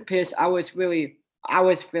good because I was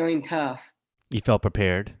feeling tough. You felt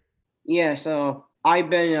prepared? Yeah, so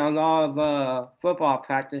I've been in a lot of football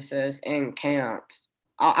practices and camps.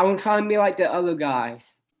 I'm trying to be like the other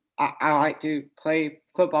guys. I like to play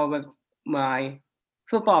football with my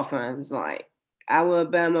football friends, like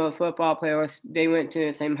Alabama football players. They went to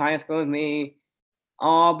the same high school as me.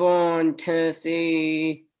 Auburn,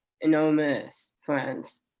 Tennessee, and Ole Miss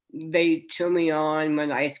friends. They cheer me on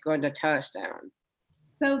when I scored a touchdown.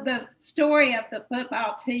 So the story of the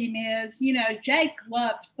football team is, you know, Jake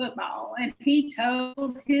loved football, and he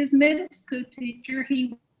told his middle school teacher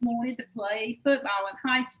he wanted to play football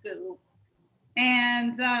in high school.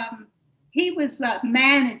 And he was a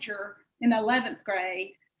manager in 11th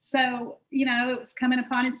grade. So, it was coming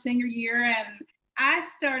upon his senior year, and I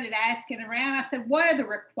started asking around. I said, what are the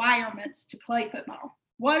requirements to play football?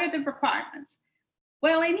 What are the requirements?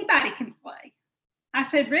 Well, anybody can play. I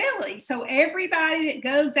said, really? So everybody that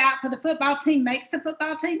goes out for the football team makes the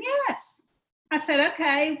football team? Yes. I said,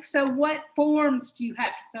 okay, so what forms do you have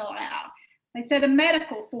to fill out? They said a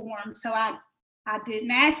medical form. So I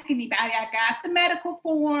didn't ask anybody. I got the medical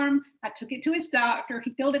form. I took it to his doctor.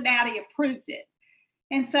 He filled it out. He approved it.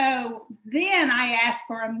 And so then I asked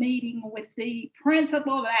for a meeting with the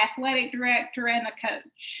principal, the athletic director, and the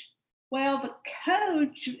coach. Well, the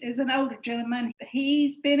coach is an older gentleman.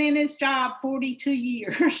 He's been in his job 42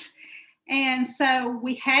 years. And so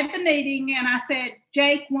we had the meeting, and I said,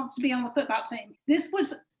 Jake wants to be on the football team. This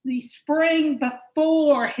was the spring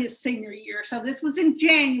before his senior year. So this was in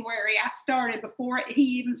January. I started before he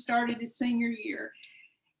even started his senior year.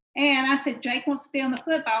 And I said, Jake wants to be on the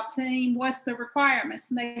football team. What's the requirements?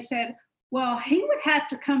 And they said, well, he would have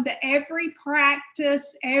to come to every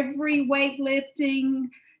practice, every weightlifting.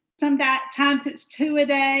 Sometimes it's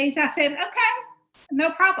 2-a-days. I said, okay, no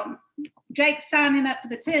problem. Jake's signing up for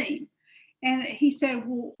the team. And he said,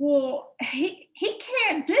 well, he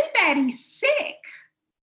can't do that. He's sick.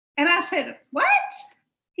 And I said, what?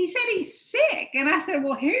 He said he's sick. And I said,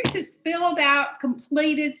 well, here's his filled out,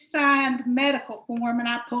 completed, signed medical form. And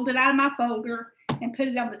I pulled it out of my folder and put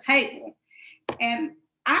it on the table. And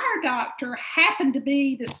our doctor happened to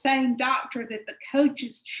be the same doctor that the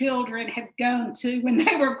coach's children had gone to when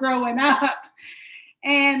they were growing up.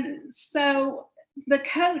 And so the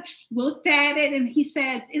coach looked at it and he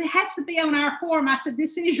said, it has to be on our form. I said,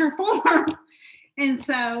 this is your form. And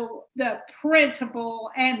so the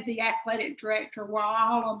principal and the athletic director were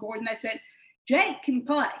all on board, and they said, Jake can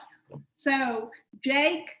play. So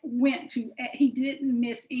Jake he didn't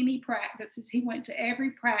miss any practices. He went to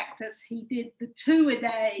every practice. He did the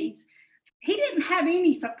 2-a-days. He didn't have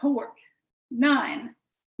any support, none.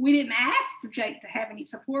 We didn't ask for Jake to have any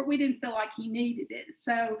support. We didn't feel like he needed it.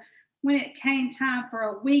 So when it came time for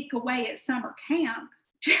a week away at summer camp,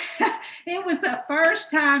 it was the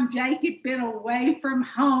first time Jake had been away from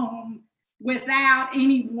home without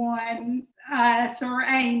anyone, us or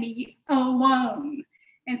Amy, alone.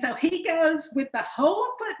 And so he goes with the whole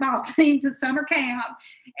football team to summer camp,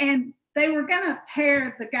 and they were going to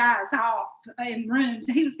pair the guys off in rooms.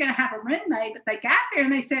 He was going to have a roommate, but they got there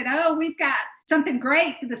and they said, oh, we've got something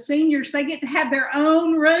great for the seniors. They get to have their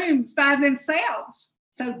own rooms by themselves.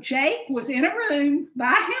 So Jake was in a room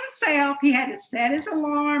by himself. He had to set his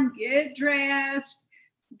alarm, get dressed,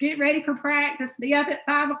 get ready for practice, be up at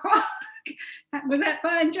 5 o'clock. Was that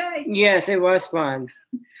fun, Jake? Yes, it was fun.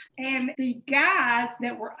 And the guys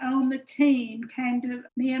that were on the team came to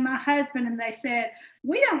me and my husband, and they said,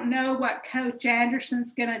 we don't know what Coach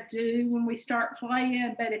Anderson's going to do when we start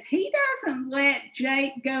playing, but if he doesn't let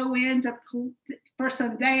Jake go in for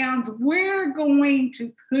some downs, we're going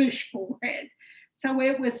to push for it. So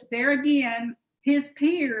it was there again, his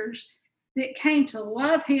peers that came to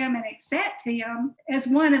love him and accept him as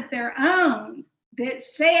one of their own that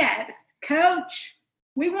said, Coach,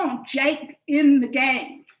 we want Jake in the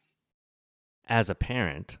game. As a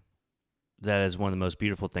parent, that is one of the most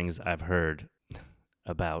beautiful things I've heard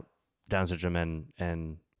about Down syndrome,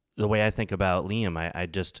 and the way I think about Liam,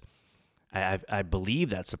 I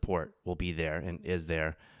believe that support will be there and is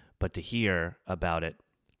there, but to hear about it.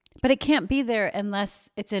 But it can't be there unless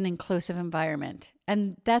it's an inclusive environment.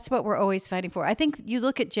 And that's what we're always fighting for. I think you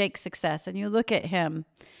look at Jake's success and you look at him,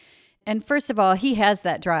 and first of all, he has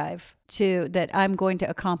that drive that I'm going to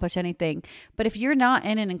accomplish anything. But if you're not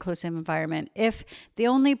in an inclusive environment, if the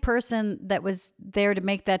only person that was there to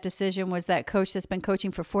make that decision was that coach that's been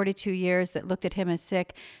coaching for 42 years that looked at him as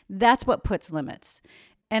sick, that's what puts limits.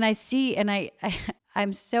 And I see, and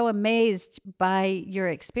I'm so amazed by your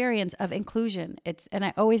experience of inclusion. And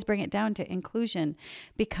I always bring it down to inclusion,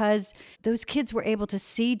 because those kids were able to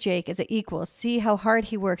see Jake as an equal, see how hard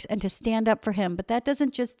he works, and to stand up for him. But that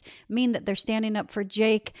doesn't just mean that they're standing up for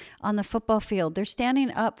Jake on the football field. They're standing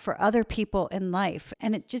up for other people in life.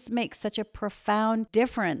 And it just makes such a profound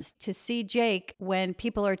difference to see Jake when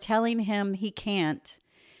people are telling him he can't.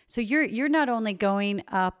 So you're not only going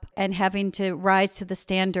up and having to rise to the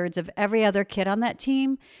standards of every other kid on that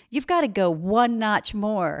team, you've got to go one notch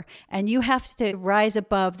more, and you have to rise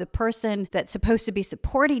above the person that's supposed to be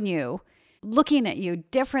supporting you, looking at you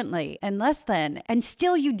differently and less than, and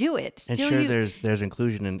still you do it. And sure, there's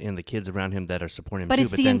inclusion in the kids around him that are supporting him but too.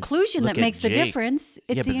 It's the inclusion that makes the difference.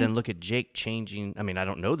 But then look at Jake changing. I mean, I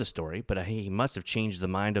don't know the story, but he must have changed the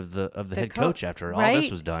mind of the head coach after all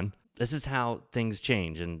this was done. This is how things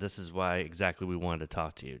change, and this is why exactly we wanted to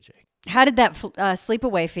talk to you, Jake. How did that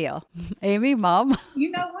sleepaway feel? Amy, mom?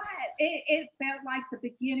 You know what? It felt like the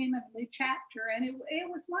beginning of a new chapter, and it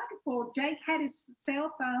was wonderful. Jake had his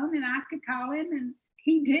cell phone, and I could call him, and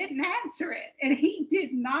he didn't answer it. And he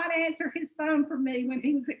did not answer his phone for me when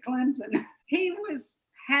he was at Clemson. He was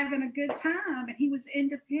having a good time, and he was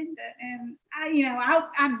independent. And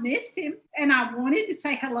I missed him, and I wanted to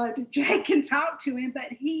say hello to Jake and talk to him, but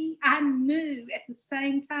I knew at the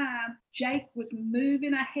same time Jake was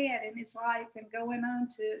moving ahead in his life and going on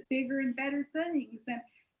to bigger and better things. And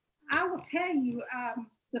I will tell you,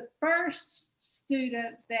 the first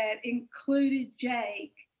student that included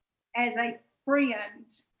Jake as a friend,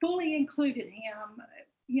 fully included him,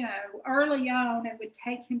 early on, and would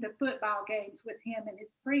take him to football games with him and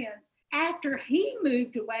his friends. After he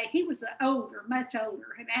moved away, he was much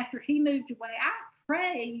older. And after he moved away, I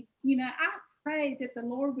prayed that the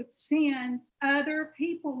Lord would send other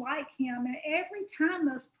people like him. And every time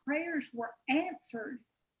those prayers were answered,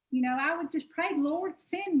 I would just pray, Lord,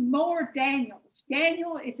 send more Daniels.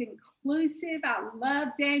 Daniel is inclusive. I love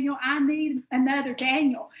Daniel. I need another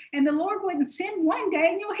Daniel. And the Lord wouldn't send one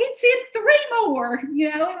Daniel. He'd send 3 more.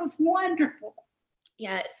 It was wonderful.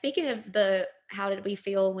 Yeah. Speaking of how did we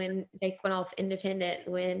feel when Jake went off independent,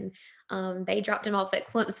 when they dropped him off at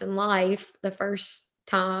Clemson Life the first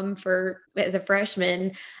time as a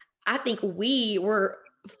freshman, I think we were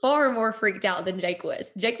far more freaked out than Jake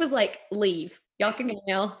was. Jake was like, leave. Y'all can go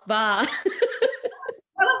now. Bye. Tell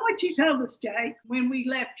them what you told us, Jake, when we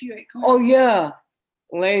left you at Clemson. Oh, yeah.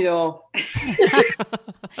 Later.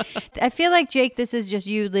 I feel like, Jake, this is just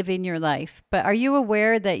you living your life. But are you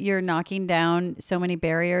aware that you're knocking down so many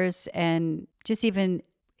barriers and just even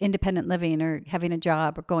independent living or having a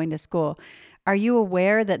job or going to school? Are you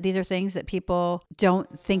aware that these are things that people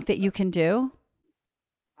don't think that you can do?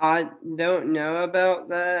 I don't know about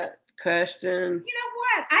that question. You know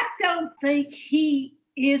what? I don't think he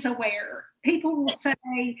is aware. People will say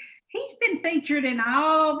he's been featured in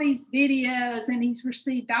all these videos and he's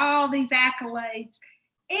received all these accolades.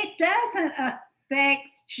 It doesn't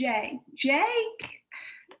affect Jake.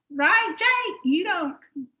 Right, Jake? You don't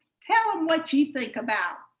tell him what you think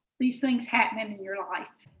about these things happening in your life.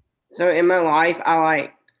 So in my life, I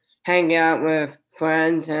like hang out with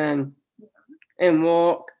friends and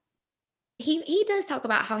walk. He does talk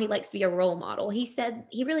about how he likes to be a role model. He said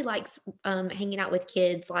he really likes hanging out with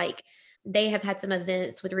kids. Like, they have had some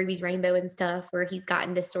events with Ruby's Rainbow and stuff where he's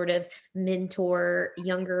gotten to sort of mentor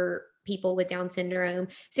younger people with Down syndrome.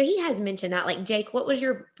 So he has mentioned that. Like, Jake, what was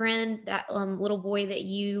your friend, that little boy that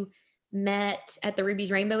you met at the Ruby's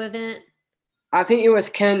Rainbow event? I think it was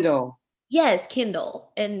Kendall. Yes,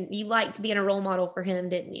 Kendall. And you liked being a role model for him,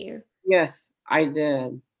 didn't you? Yes, I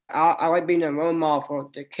did. I like being a role model for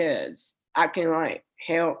the kids. I can like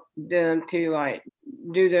help them to like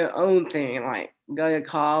do their own thing, like go to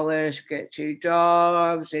college, get 2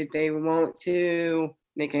 jobs if they want to.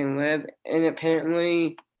 They can live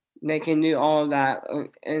independently. They can do all that.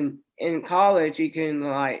 And in college, you can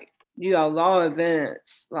like do a lot of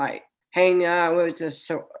events, like hang out with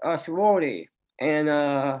a sorority.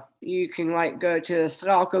 And you can like go to a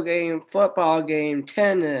soccer game, football game,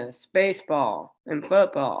 tennis, baseball, and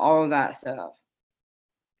football, all of that stuff.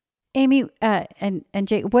 Amy and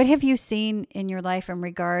Jake, what have you seen in your life in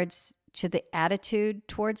regards to the attitude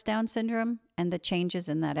towards Down syndrome and the changes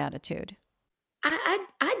in that attitude?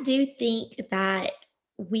 I do think that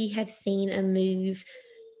we have seen a move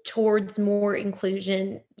towards more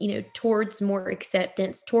inclusion, towards more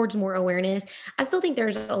acceptance, towards more awareness. I still think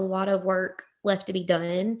there's a lot of work left to be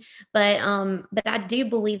done, but I do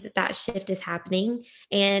believe that shift is happening.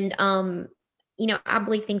 And I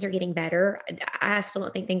believe things are getting better. I still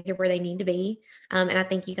don't think things are where they need to be. And I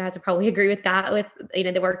think you guys would probably agree with that, with,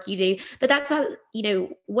 the work you do. But that's why,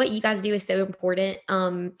 what you guys do is so important,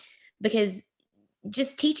 because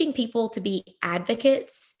just teaching people to be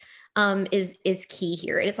advocates is key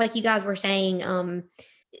here. And it's like you guys were saying,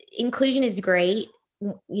 inclusion is great,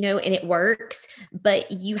 and it works,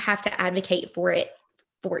 but you have to advocate for it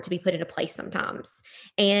to be put into place sometimes.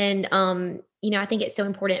 And, I think it's so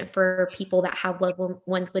important for people that have loved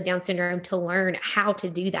ones with Down syndrome to learn how to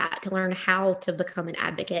do that, to learn how to become an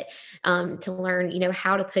advocate, to learn,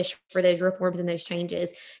 how to push for those reforms and those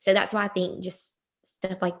changes. So that's why I think just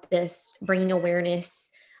stuff like this, bringing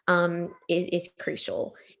awareness, is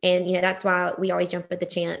crucial. And, that's why we always jump at the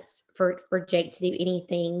chance for Jake to do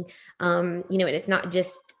anything, and it's not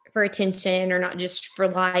just for attention or not just for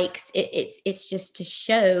likes. It's just to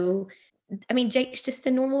show, Jake's just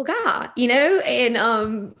a normal guy,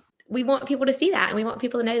 and we want people to see that, and we want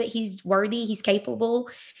people to know that he's worthy, he's capable,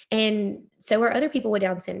 and so are other people with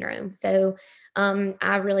Down syndrome. So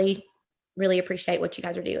I really really appreciate what you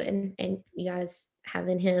guys are doing and you guys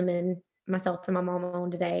having him and myself and my mom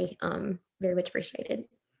on today. Very much appreciated.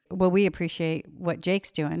 Well, we appreciate what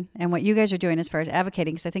Jake's doing and what you guys are doing as far as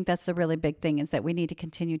advocating, because I think that's the really big thing, is that we need to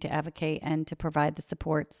continue to advocate and to provide the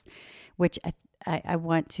supports, which I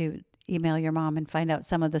want to email your mom and find out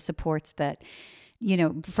some of the supports that, you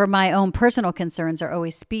know, for my own personal concerns are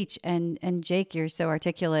always speech. And Jake, you're so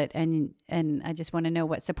articulate, and I just want to know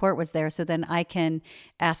what support was there, so then I can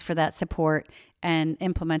ask for that support and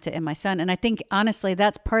implement it in my son. And I think honestly,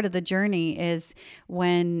 that's part of the journey, is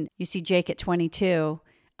when you see Jake at 22,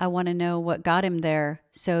 I want to know what got him there,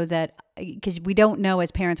 so that, because we don't know as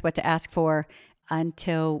parents what to ask for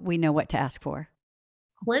until we know what to ask for.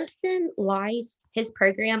 Clemson Life, his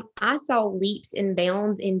program, I saw leaps and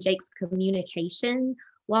bounds in Jake's communication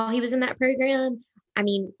while he was in that program. I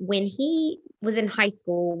mean, when he was in high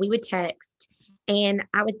school, we would text, and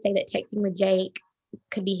I would say that texting with Jake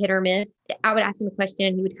could be hit or miss. I would ask him a question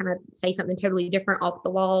and he would kind of say something totally different off the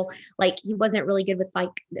wall. Like, he wasn't really good with, like,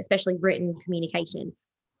 especially written communication.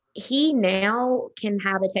 He now can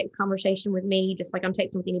have a text conversation with me just like I'm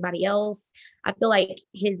texting with anybody else. I feel like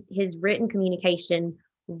his written communication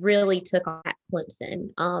really took off at Clemson.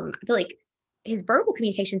 I feel like his verbal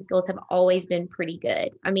communication skills have always been pretty good.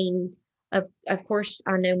 I mean, of course,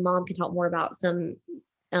 I know Mom can talk more about some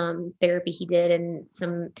therapy he did and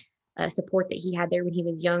some support that he had there when he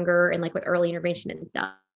was younger, and like with early intervention and stuff.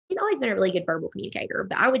 He's always been a really good verbal communicator,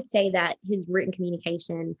 but I would say that his written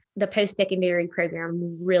communication, the post-secondary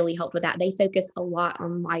program really helped with that. They focus a lot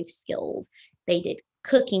on life skills. They did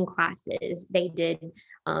cooking classes. They did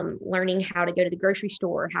learning how to go to the grocery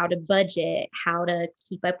store, how to budget, how to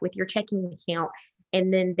keep up with your checking account.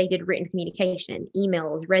 And then they did written communication,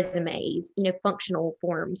 emails, resumes, you know, functional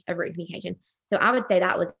forms of written communication. So I would say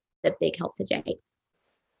that was a big help to Jake.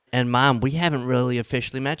 And Mom, we haven't really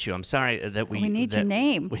officially met you. I'm sorry that we need your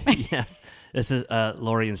name. Yes, this is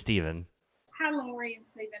Lori and Steven. Hi, Lori and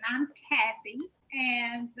Stephen. I'm Kathy,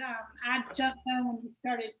 and I jumped on when we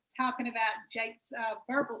started talking about Jake's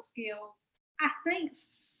verbal skills. I think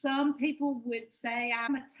some people would say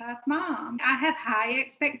I'm a tough mom. I have high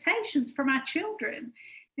expectations for my children.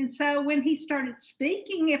 And so when he started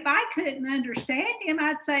speaking, if I couldn't understand him,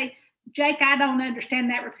 I'd say, Jake, I don't understand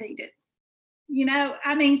that, repeat it. You know,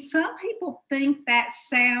 I mean, some people think that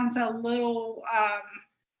sounds a little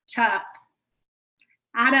tough.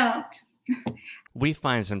 I don't. We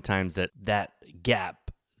find sometimes that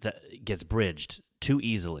gap that gets bridged too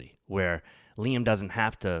easily, where Liam doesn't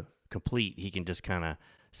have to complete. He can just kind of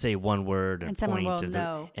say one word and someone point will to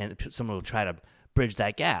know. And someone will try to bridge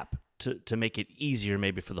that gap to make it easier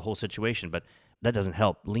maybe for the whole situation, but that doesn't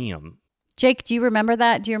help Liam. Jake, do you remember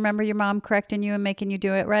that? Do you remember your mom correcting you and making you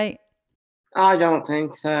do it right? I don't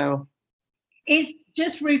think so. It's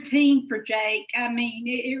just routine for Jake. I mean,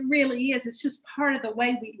 it really is. It's just part of the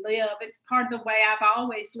way we live. It's part of the way I've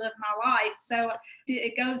always lived my life. So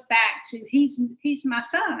it goes back to he's my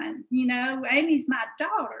son. You know, Amy's my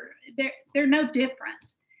daughter. They're no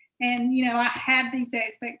different. And you know, I have these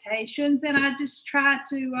expectations, and I just try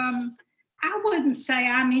to. I wouldn't say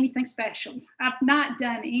I'm anything special. I've not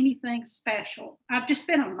done anything special. I've just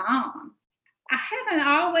been a mom. I haven't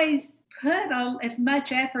always put as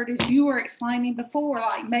much effort as you were explaining before,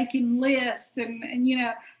 like making lists and you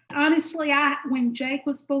know, honestly, when Jake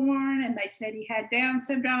was born and they said he had Down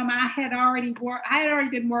syndrome, I had already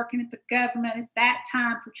been working at the government at that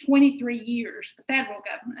time for 23 years, the federal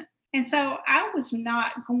government. And so I was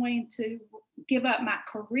not going to give up my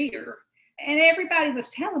career. And everybody was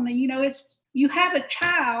telling me, you know, you have a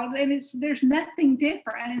child and there's nothing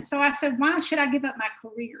different. And so I said, why should I give up my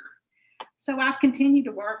career? So I've continued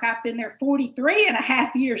to work. I've been there 43 and a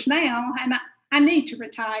half years now, and I need to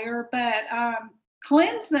retire. But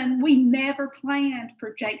Clemson, we never planned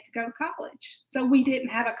for Jake to go to college. So we didn't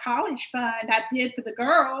have a college fund. I did for the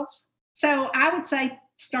girls. So I would say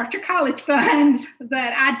start your college fund,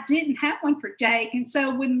 but I didn't have one for Jake. And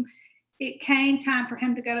so when it came time for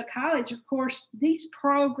him to go to college, of course, these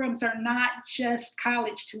programs are not just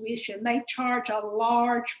college tuition. They charge a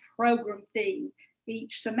large program fee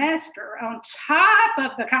each semester on top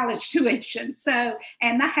of the college tuition. So,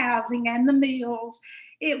 and the housing and the meals,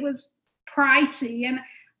 it was pricey.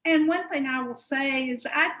 And one thing I will say is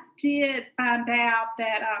I did find out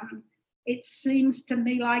that it seems to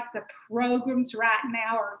me like the programs right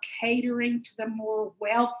now are catering to the more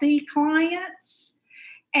wealthy clients.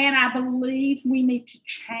 And I believe we need to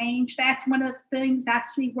change. That's one of the things I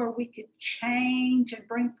see where we could change and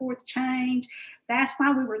bring forth change. that's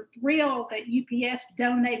why we were thrilled that UPS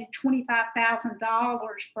donated $25,000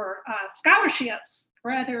 for scholarships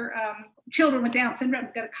for other children with Down syndrome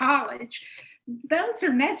to go to college. Those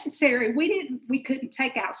are necessary. We couldn't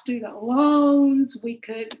take out student loans. We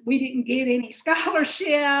didn't get any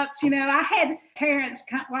scholarships. I had parents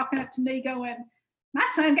walking up to me going, "My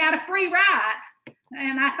son got a free ride."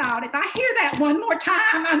 And I thought, if I hear that one more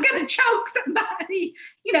time, I'm going to choke somebody.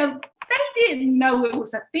 They didn't know it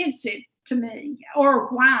was offensive to me or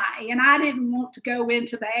why. And I didn't want to go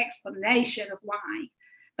into the explanation of why.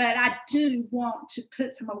 But I do want to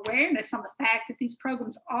put some awareness on the fact that these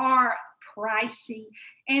programs are pricey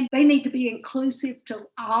and they need to be inclusive to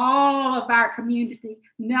all of our community,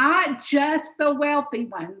 not just the wealthy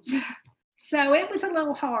ones. So it was a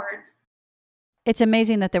little hard. It's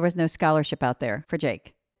amazing that there was no scholarship out there for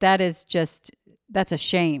Jake. That's a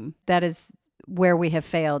shame. That is where we have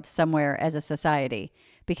failed somewhere as a society,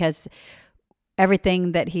 because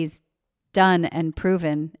everything that he's done and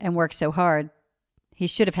proven and worked so hard, he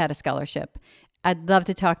should have had a scholarship. I'd love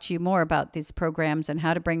to talk to you more about these programs and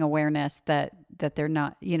how to bring awareness that they're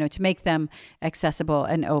not, to make them accessible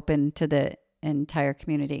and open to the entire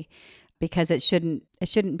community, because it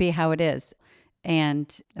shouldn't be how it is.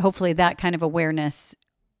 And hopefully that kind of awareness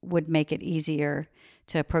would make it easier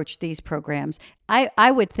to approach these programs. I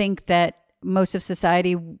would think that most of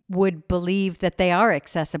society would believe that they are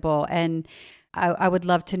accessible. And I would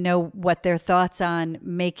love to know what their thoughts on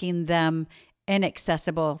making them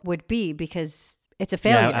inaccessible would be, because it's a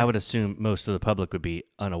failure. Yeah, I would assume most of the public would be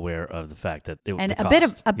unaware of the fact that it would and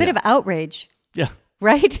the a bit of outrage. Yeah.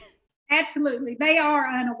 Right? Absolutely. They are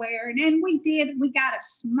unaware. And we got a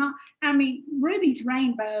small, Ruby's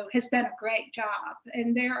Rainbow has done a great job.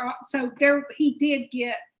 And he did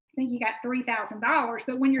get, I think he got $3,000,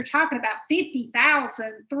 but when you're talking about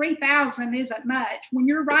 50,000, 3,000 isn't much. When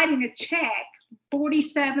you're writing a check,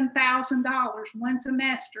 $47,000 one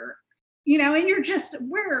semester, and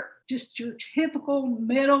we're just your typical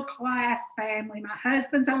middle class family. My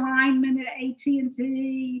husband's a lineman at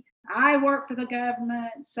AT&T. I work for the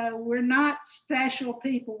government. So we're not special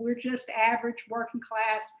people. We're just average working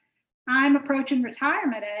class. I'm approaching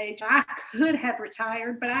retirement age. I could have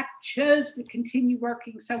retired, but I chose to continue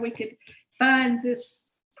working so we could fund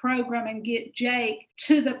this program and get Jake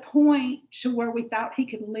to the point to where we thought he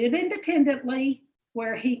could live independently,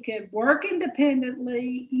 where he could work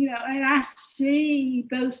independently, and I see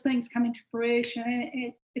those things coming to fruition.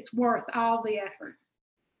 And it's worth all the effort.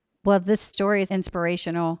 Well, this story is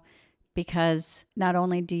inspirational because not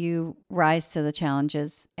only do you rise to the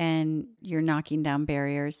challenges and you're knocking down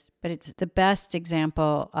barriers, but it's the best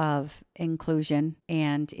example of inclusion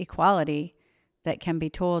and equality that can be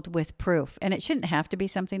told with proof. And it shouldn't have to be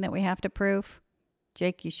something that we have to prove.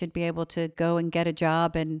 Jake, you should be able to go and get a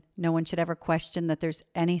job and no one should ever question that there's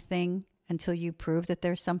anything until you prove that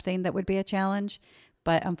there's something that would be a challenge.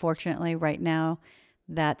 But unfortunately, right now,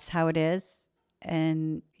 that's how it is.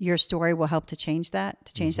 And your story will help to change that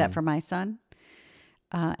for my son.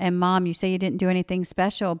 And Mom, you say you didn't do anything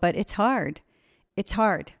special, but it's hard. It's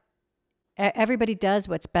hard. Everybody does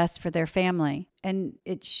what's best for their family. And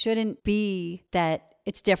it shouldn't be that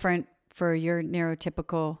it's different for your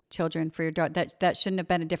neurotypical children, for your daughter. That shouldn't have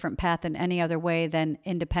been a different path in any other way than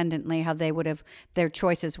independently, how their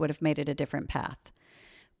choices would have made it a different path.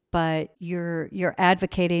 But you're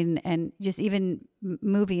advocating and just even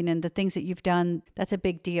moving and the things that you've done, that's a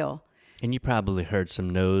big deal. And you probably heard some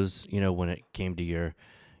no's, when it came to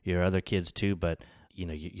your other kids too, but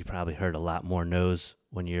you probably heard a lot more no's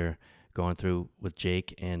when you're going through with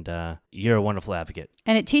Jake, and you're a wonderful advocate.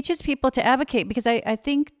 And it teaches people to advocate, because I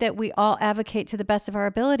think that we all advocate to the best of our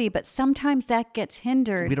ability, but sometimes that gets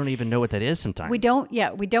hindered. We don't even know what that is sometimes. We don't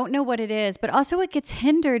know what it is, but also it gets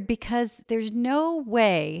hindered because there's no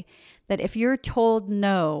way that if you're told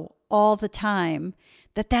no all the time,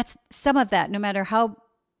 that's some of that, no matter how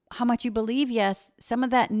much you believe yes, some of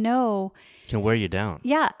that no can wear you down.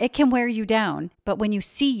 Yeah, it can wear you down. But when you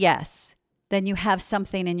see yes, then you have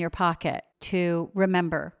something in your pocket to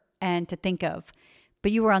remember and to think of.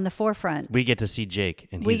 But you were on the forefront. We get to see Jake,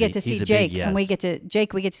 and we get to see Jake, yes. And we get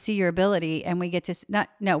to see your ability, and we get to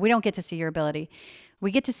we don't get to see your ability.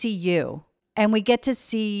 We get to see you, and we get to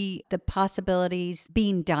see the possibilities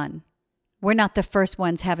being done. We're not the first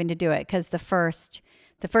ones having to do it, because the first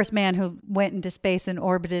man who went into space and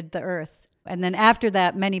orbited the Earth, and then after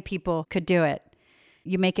that, many people could do it.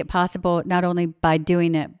 You make it possible not only by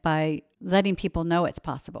doing it, by letting people know it's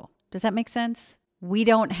possible. Does that make sense? We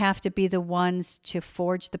don't have to be the ones to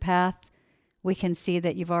forge the path. We can see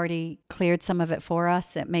that you've already cleared some of it for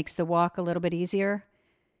us. It makes the walk a little bit easier.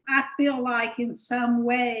 I feel like in some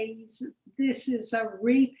ways this is a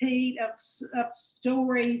repeat of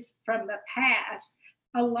stories from the past.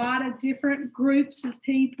 A lot of different groups of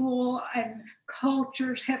people and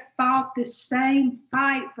cultures have fought the same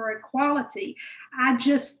fight for equality. I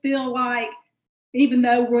just feel like, even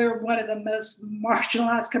though we're one of the most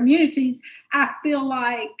marginalized communities, I feel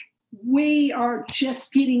like we are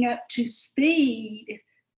just getting up to speed,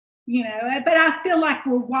 but I feel like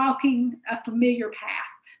we're walking a familiar path.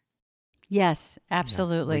 Yes, Yeah,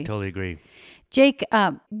 absolutely. we totally agree. Jake,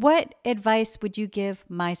 what advice would you give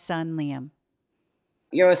my son, Liam?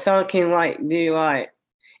 Your son can do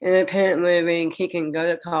independent living. He can go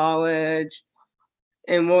to college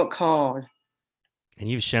and work hard. And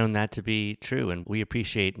you've shown that to be true, and we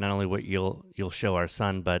appreciate not only what you'll show our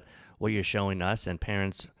son, but what you're showing us and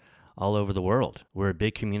parents all over the world. We're a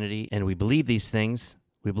big community, and we believe these things.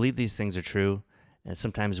 We believe these things are true, and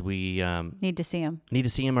sometimes we Need to see him. need to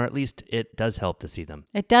see them, or at least it does help to see them.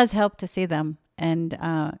 It does help to see them. And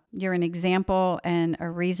you're an example and a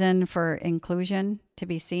reason for inclusion to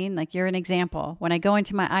be seen. Like, you're an example. When I go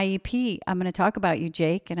into my IEP, I'm going to talk about you,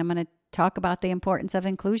 Jake, and I'm going to talk about the importance of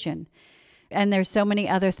inclusion. And there's so many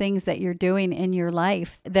other things that you're doing in your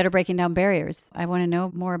life that are breaking down barriers. I want to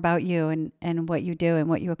know more about you and what you do and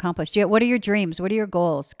what you accomplish. What are your dreams? What are your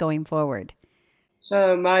goals going forward?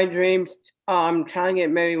 So my dreams, I'm trying to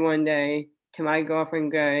get married one day to my girlfriend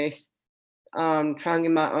Grace. Trying to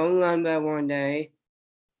get my own lumber one day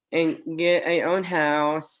and get a own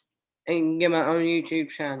house and get my own YouTube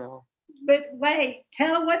channel. But wait,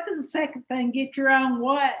 tell what the second thing, get your own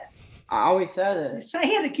what? I always said it. Say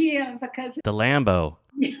it again, because The Lambo,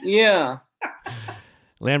 Yeah.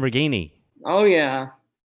 Lamborghini. Oh, yeah.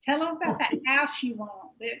 tell them about that house you want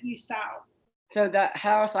that you saw. So that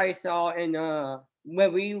house I saw in where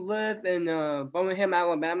we live in Birmingham,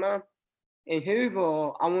 Alabama, in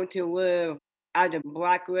Hoover, I want to live at the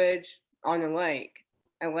Black Ridge on the lake.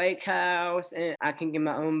 A lake house, and I can get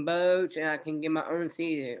my own boat, and I can get my own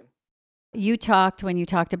sea-doo. When you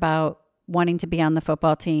talked about wanting to be on the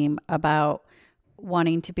football team, about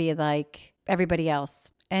wanting to be like everybody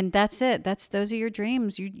else. And that's it. Those are your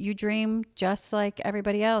dreams. You dream just like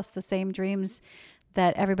everybody else, the same dreams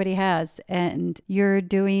that everybody has. And you're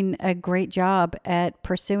doing a great job at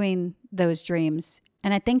pursuing those dreams.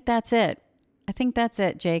 And I think that's it.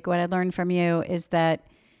 Jake. What I learned from you is that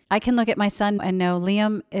I can look at my son and know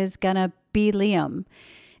Liam is going to be Liam.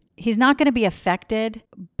 He's not going to be affected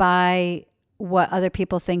by what other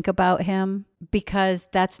people think about him, because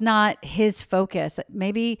that's not his focus.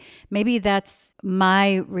 Maybe that's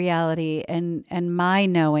my reality and my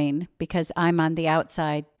knowing, because I'm on the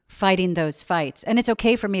outside fighting those fights. And it's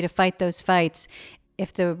okay for me to fight those fights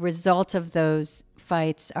if the result of those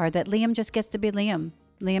fights are that Liam just gets to be Liam.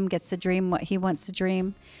 Liam gets to dream what he wants to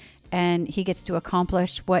dream, and he gets to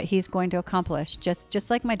accomplish what he's going to accomplish.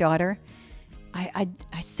 Just like my daughter. I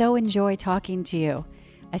so enjoy talking to you.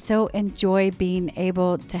 I so enjoy being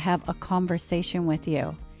able to have a conversation with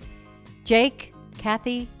you. Jake,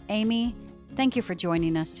 Kathy, Amy, thank you for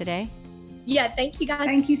joining us today. Yeah, thank you guys.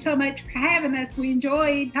 Thank you so much for having us. We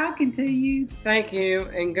enjoyed talking to you. Thank you,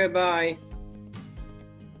 and goodbye.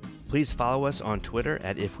 Please follow us on Twitter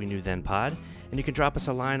at If We Knew Then Pod, and you can drop us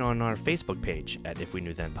a line on our Facebook page at If We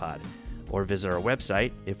Knew Then Pod, or visit our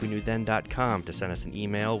website, ifweknewthen.com, to send us an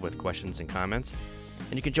email with questions and comments.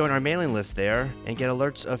 And you can join our mailing list there and get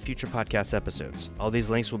alerts of future podcast episodes. All these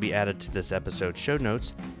links will be added to this episode's show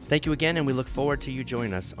notes. Thank you again, and we look forward to you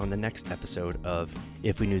joining us on the next episode of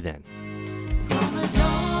If We Knew Then.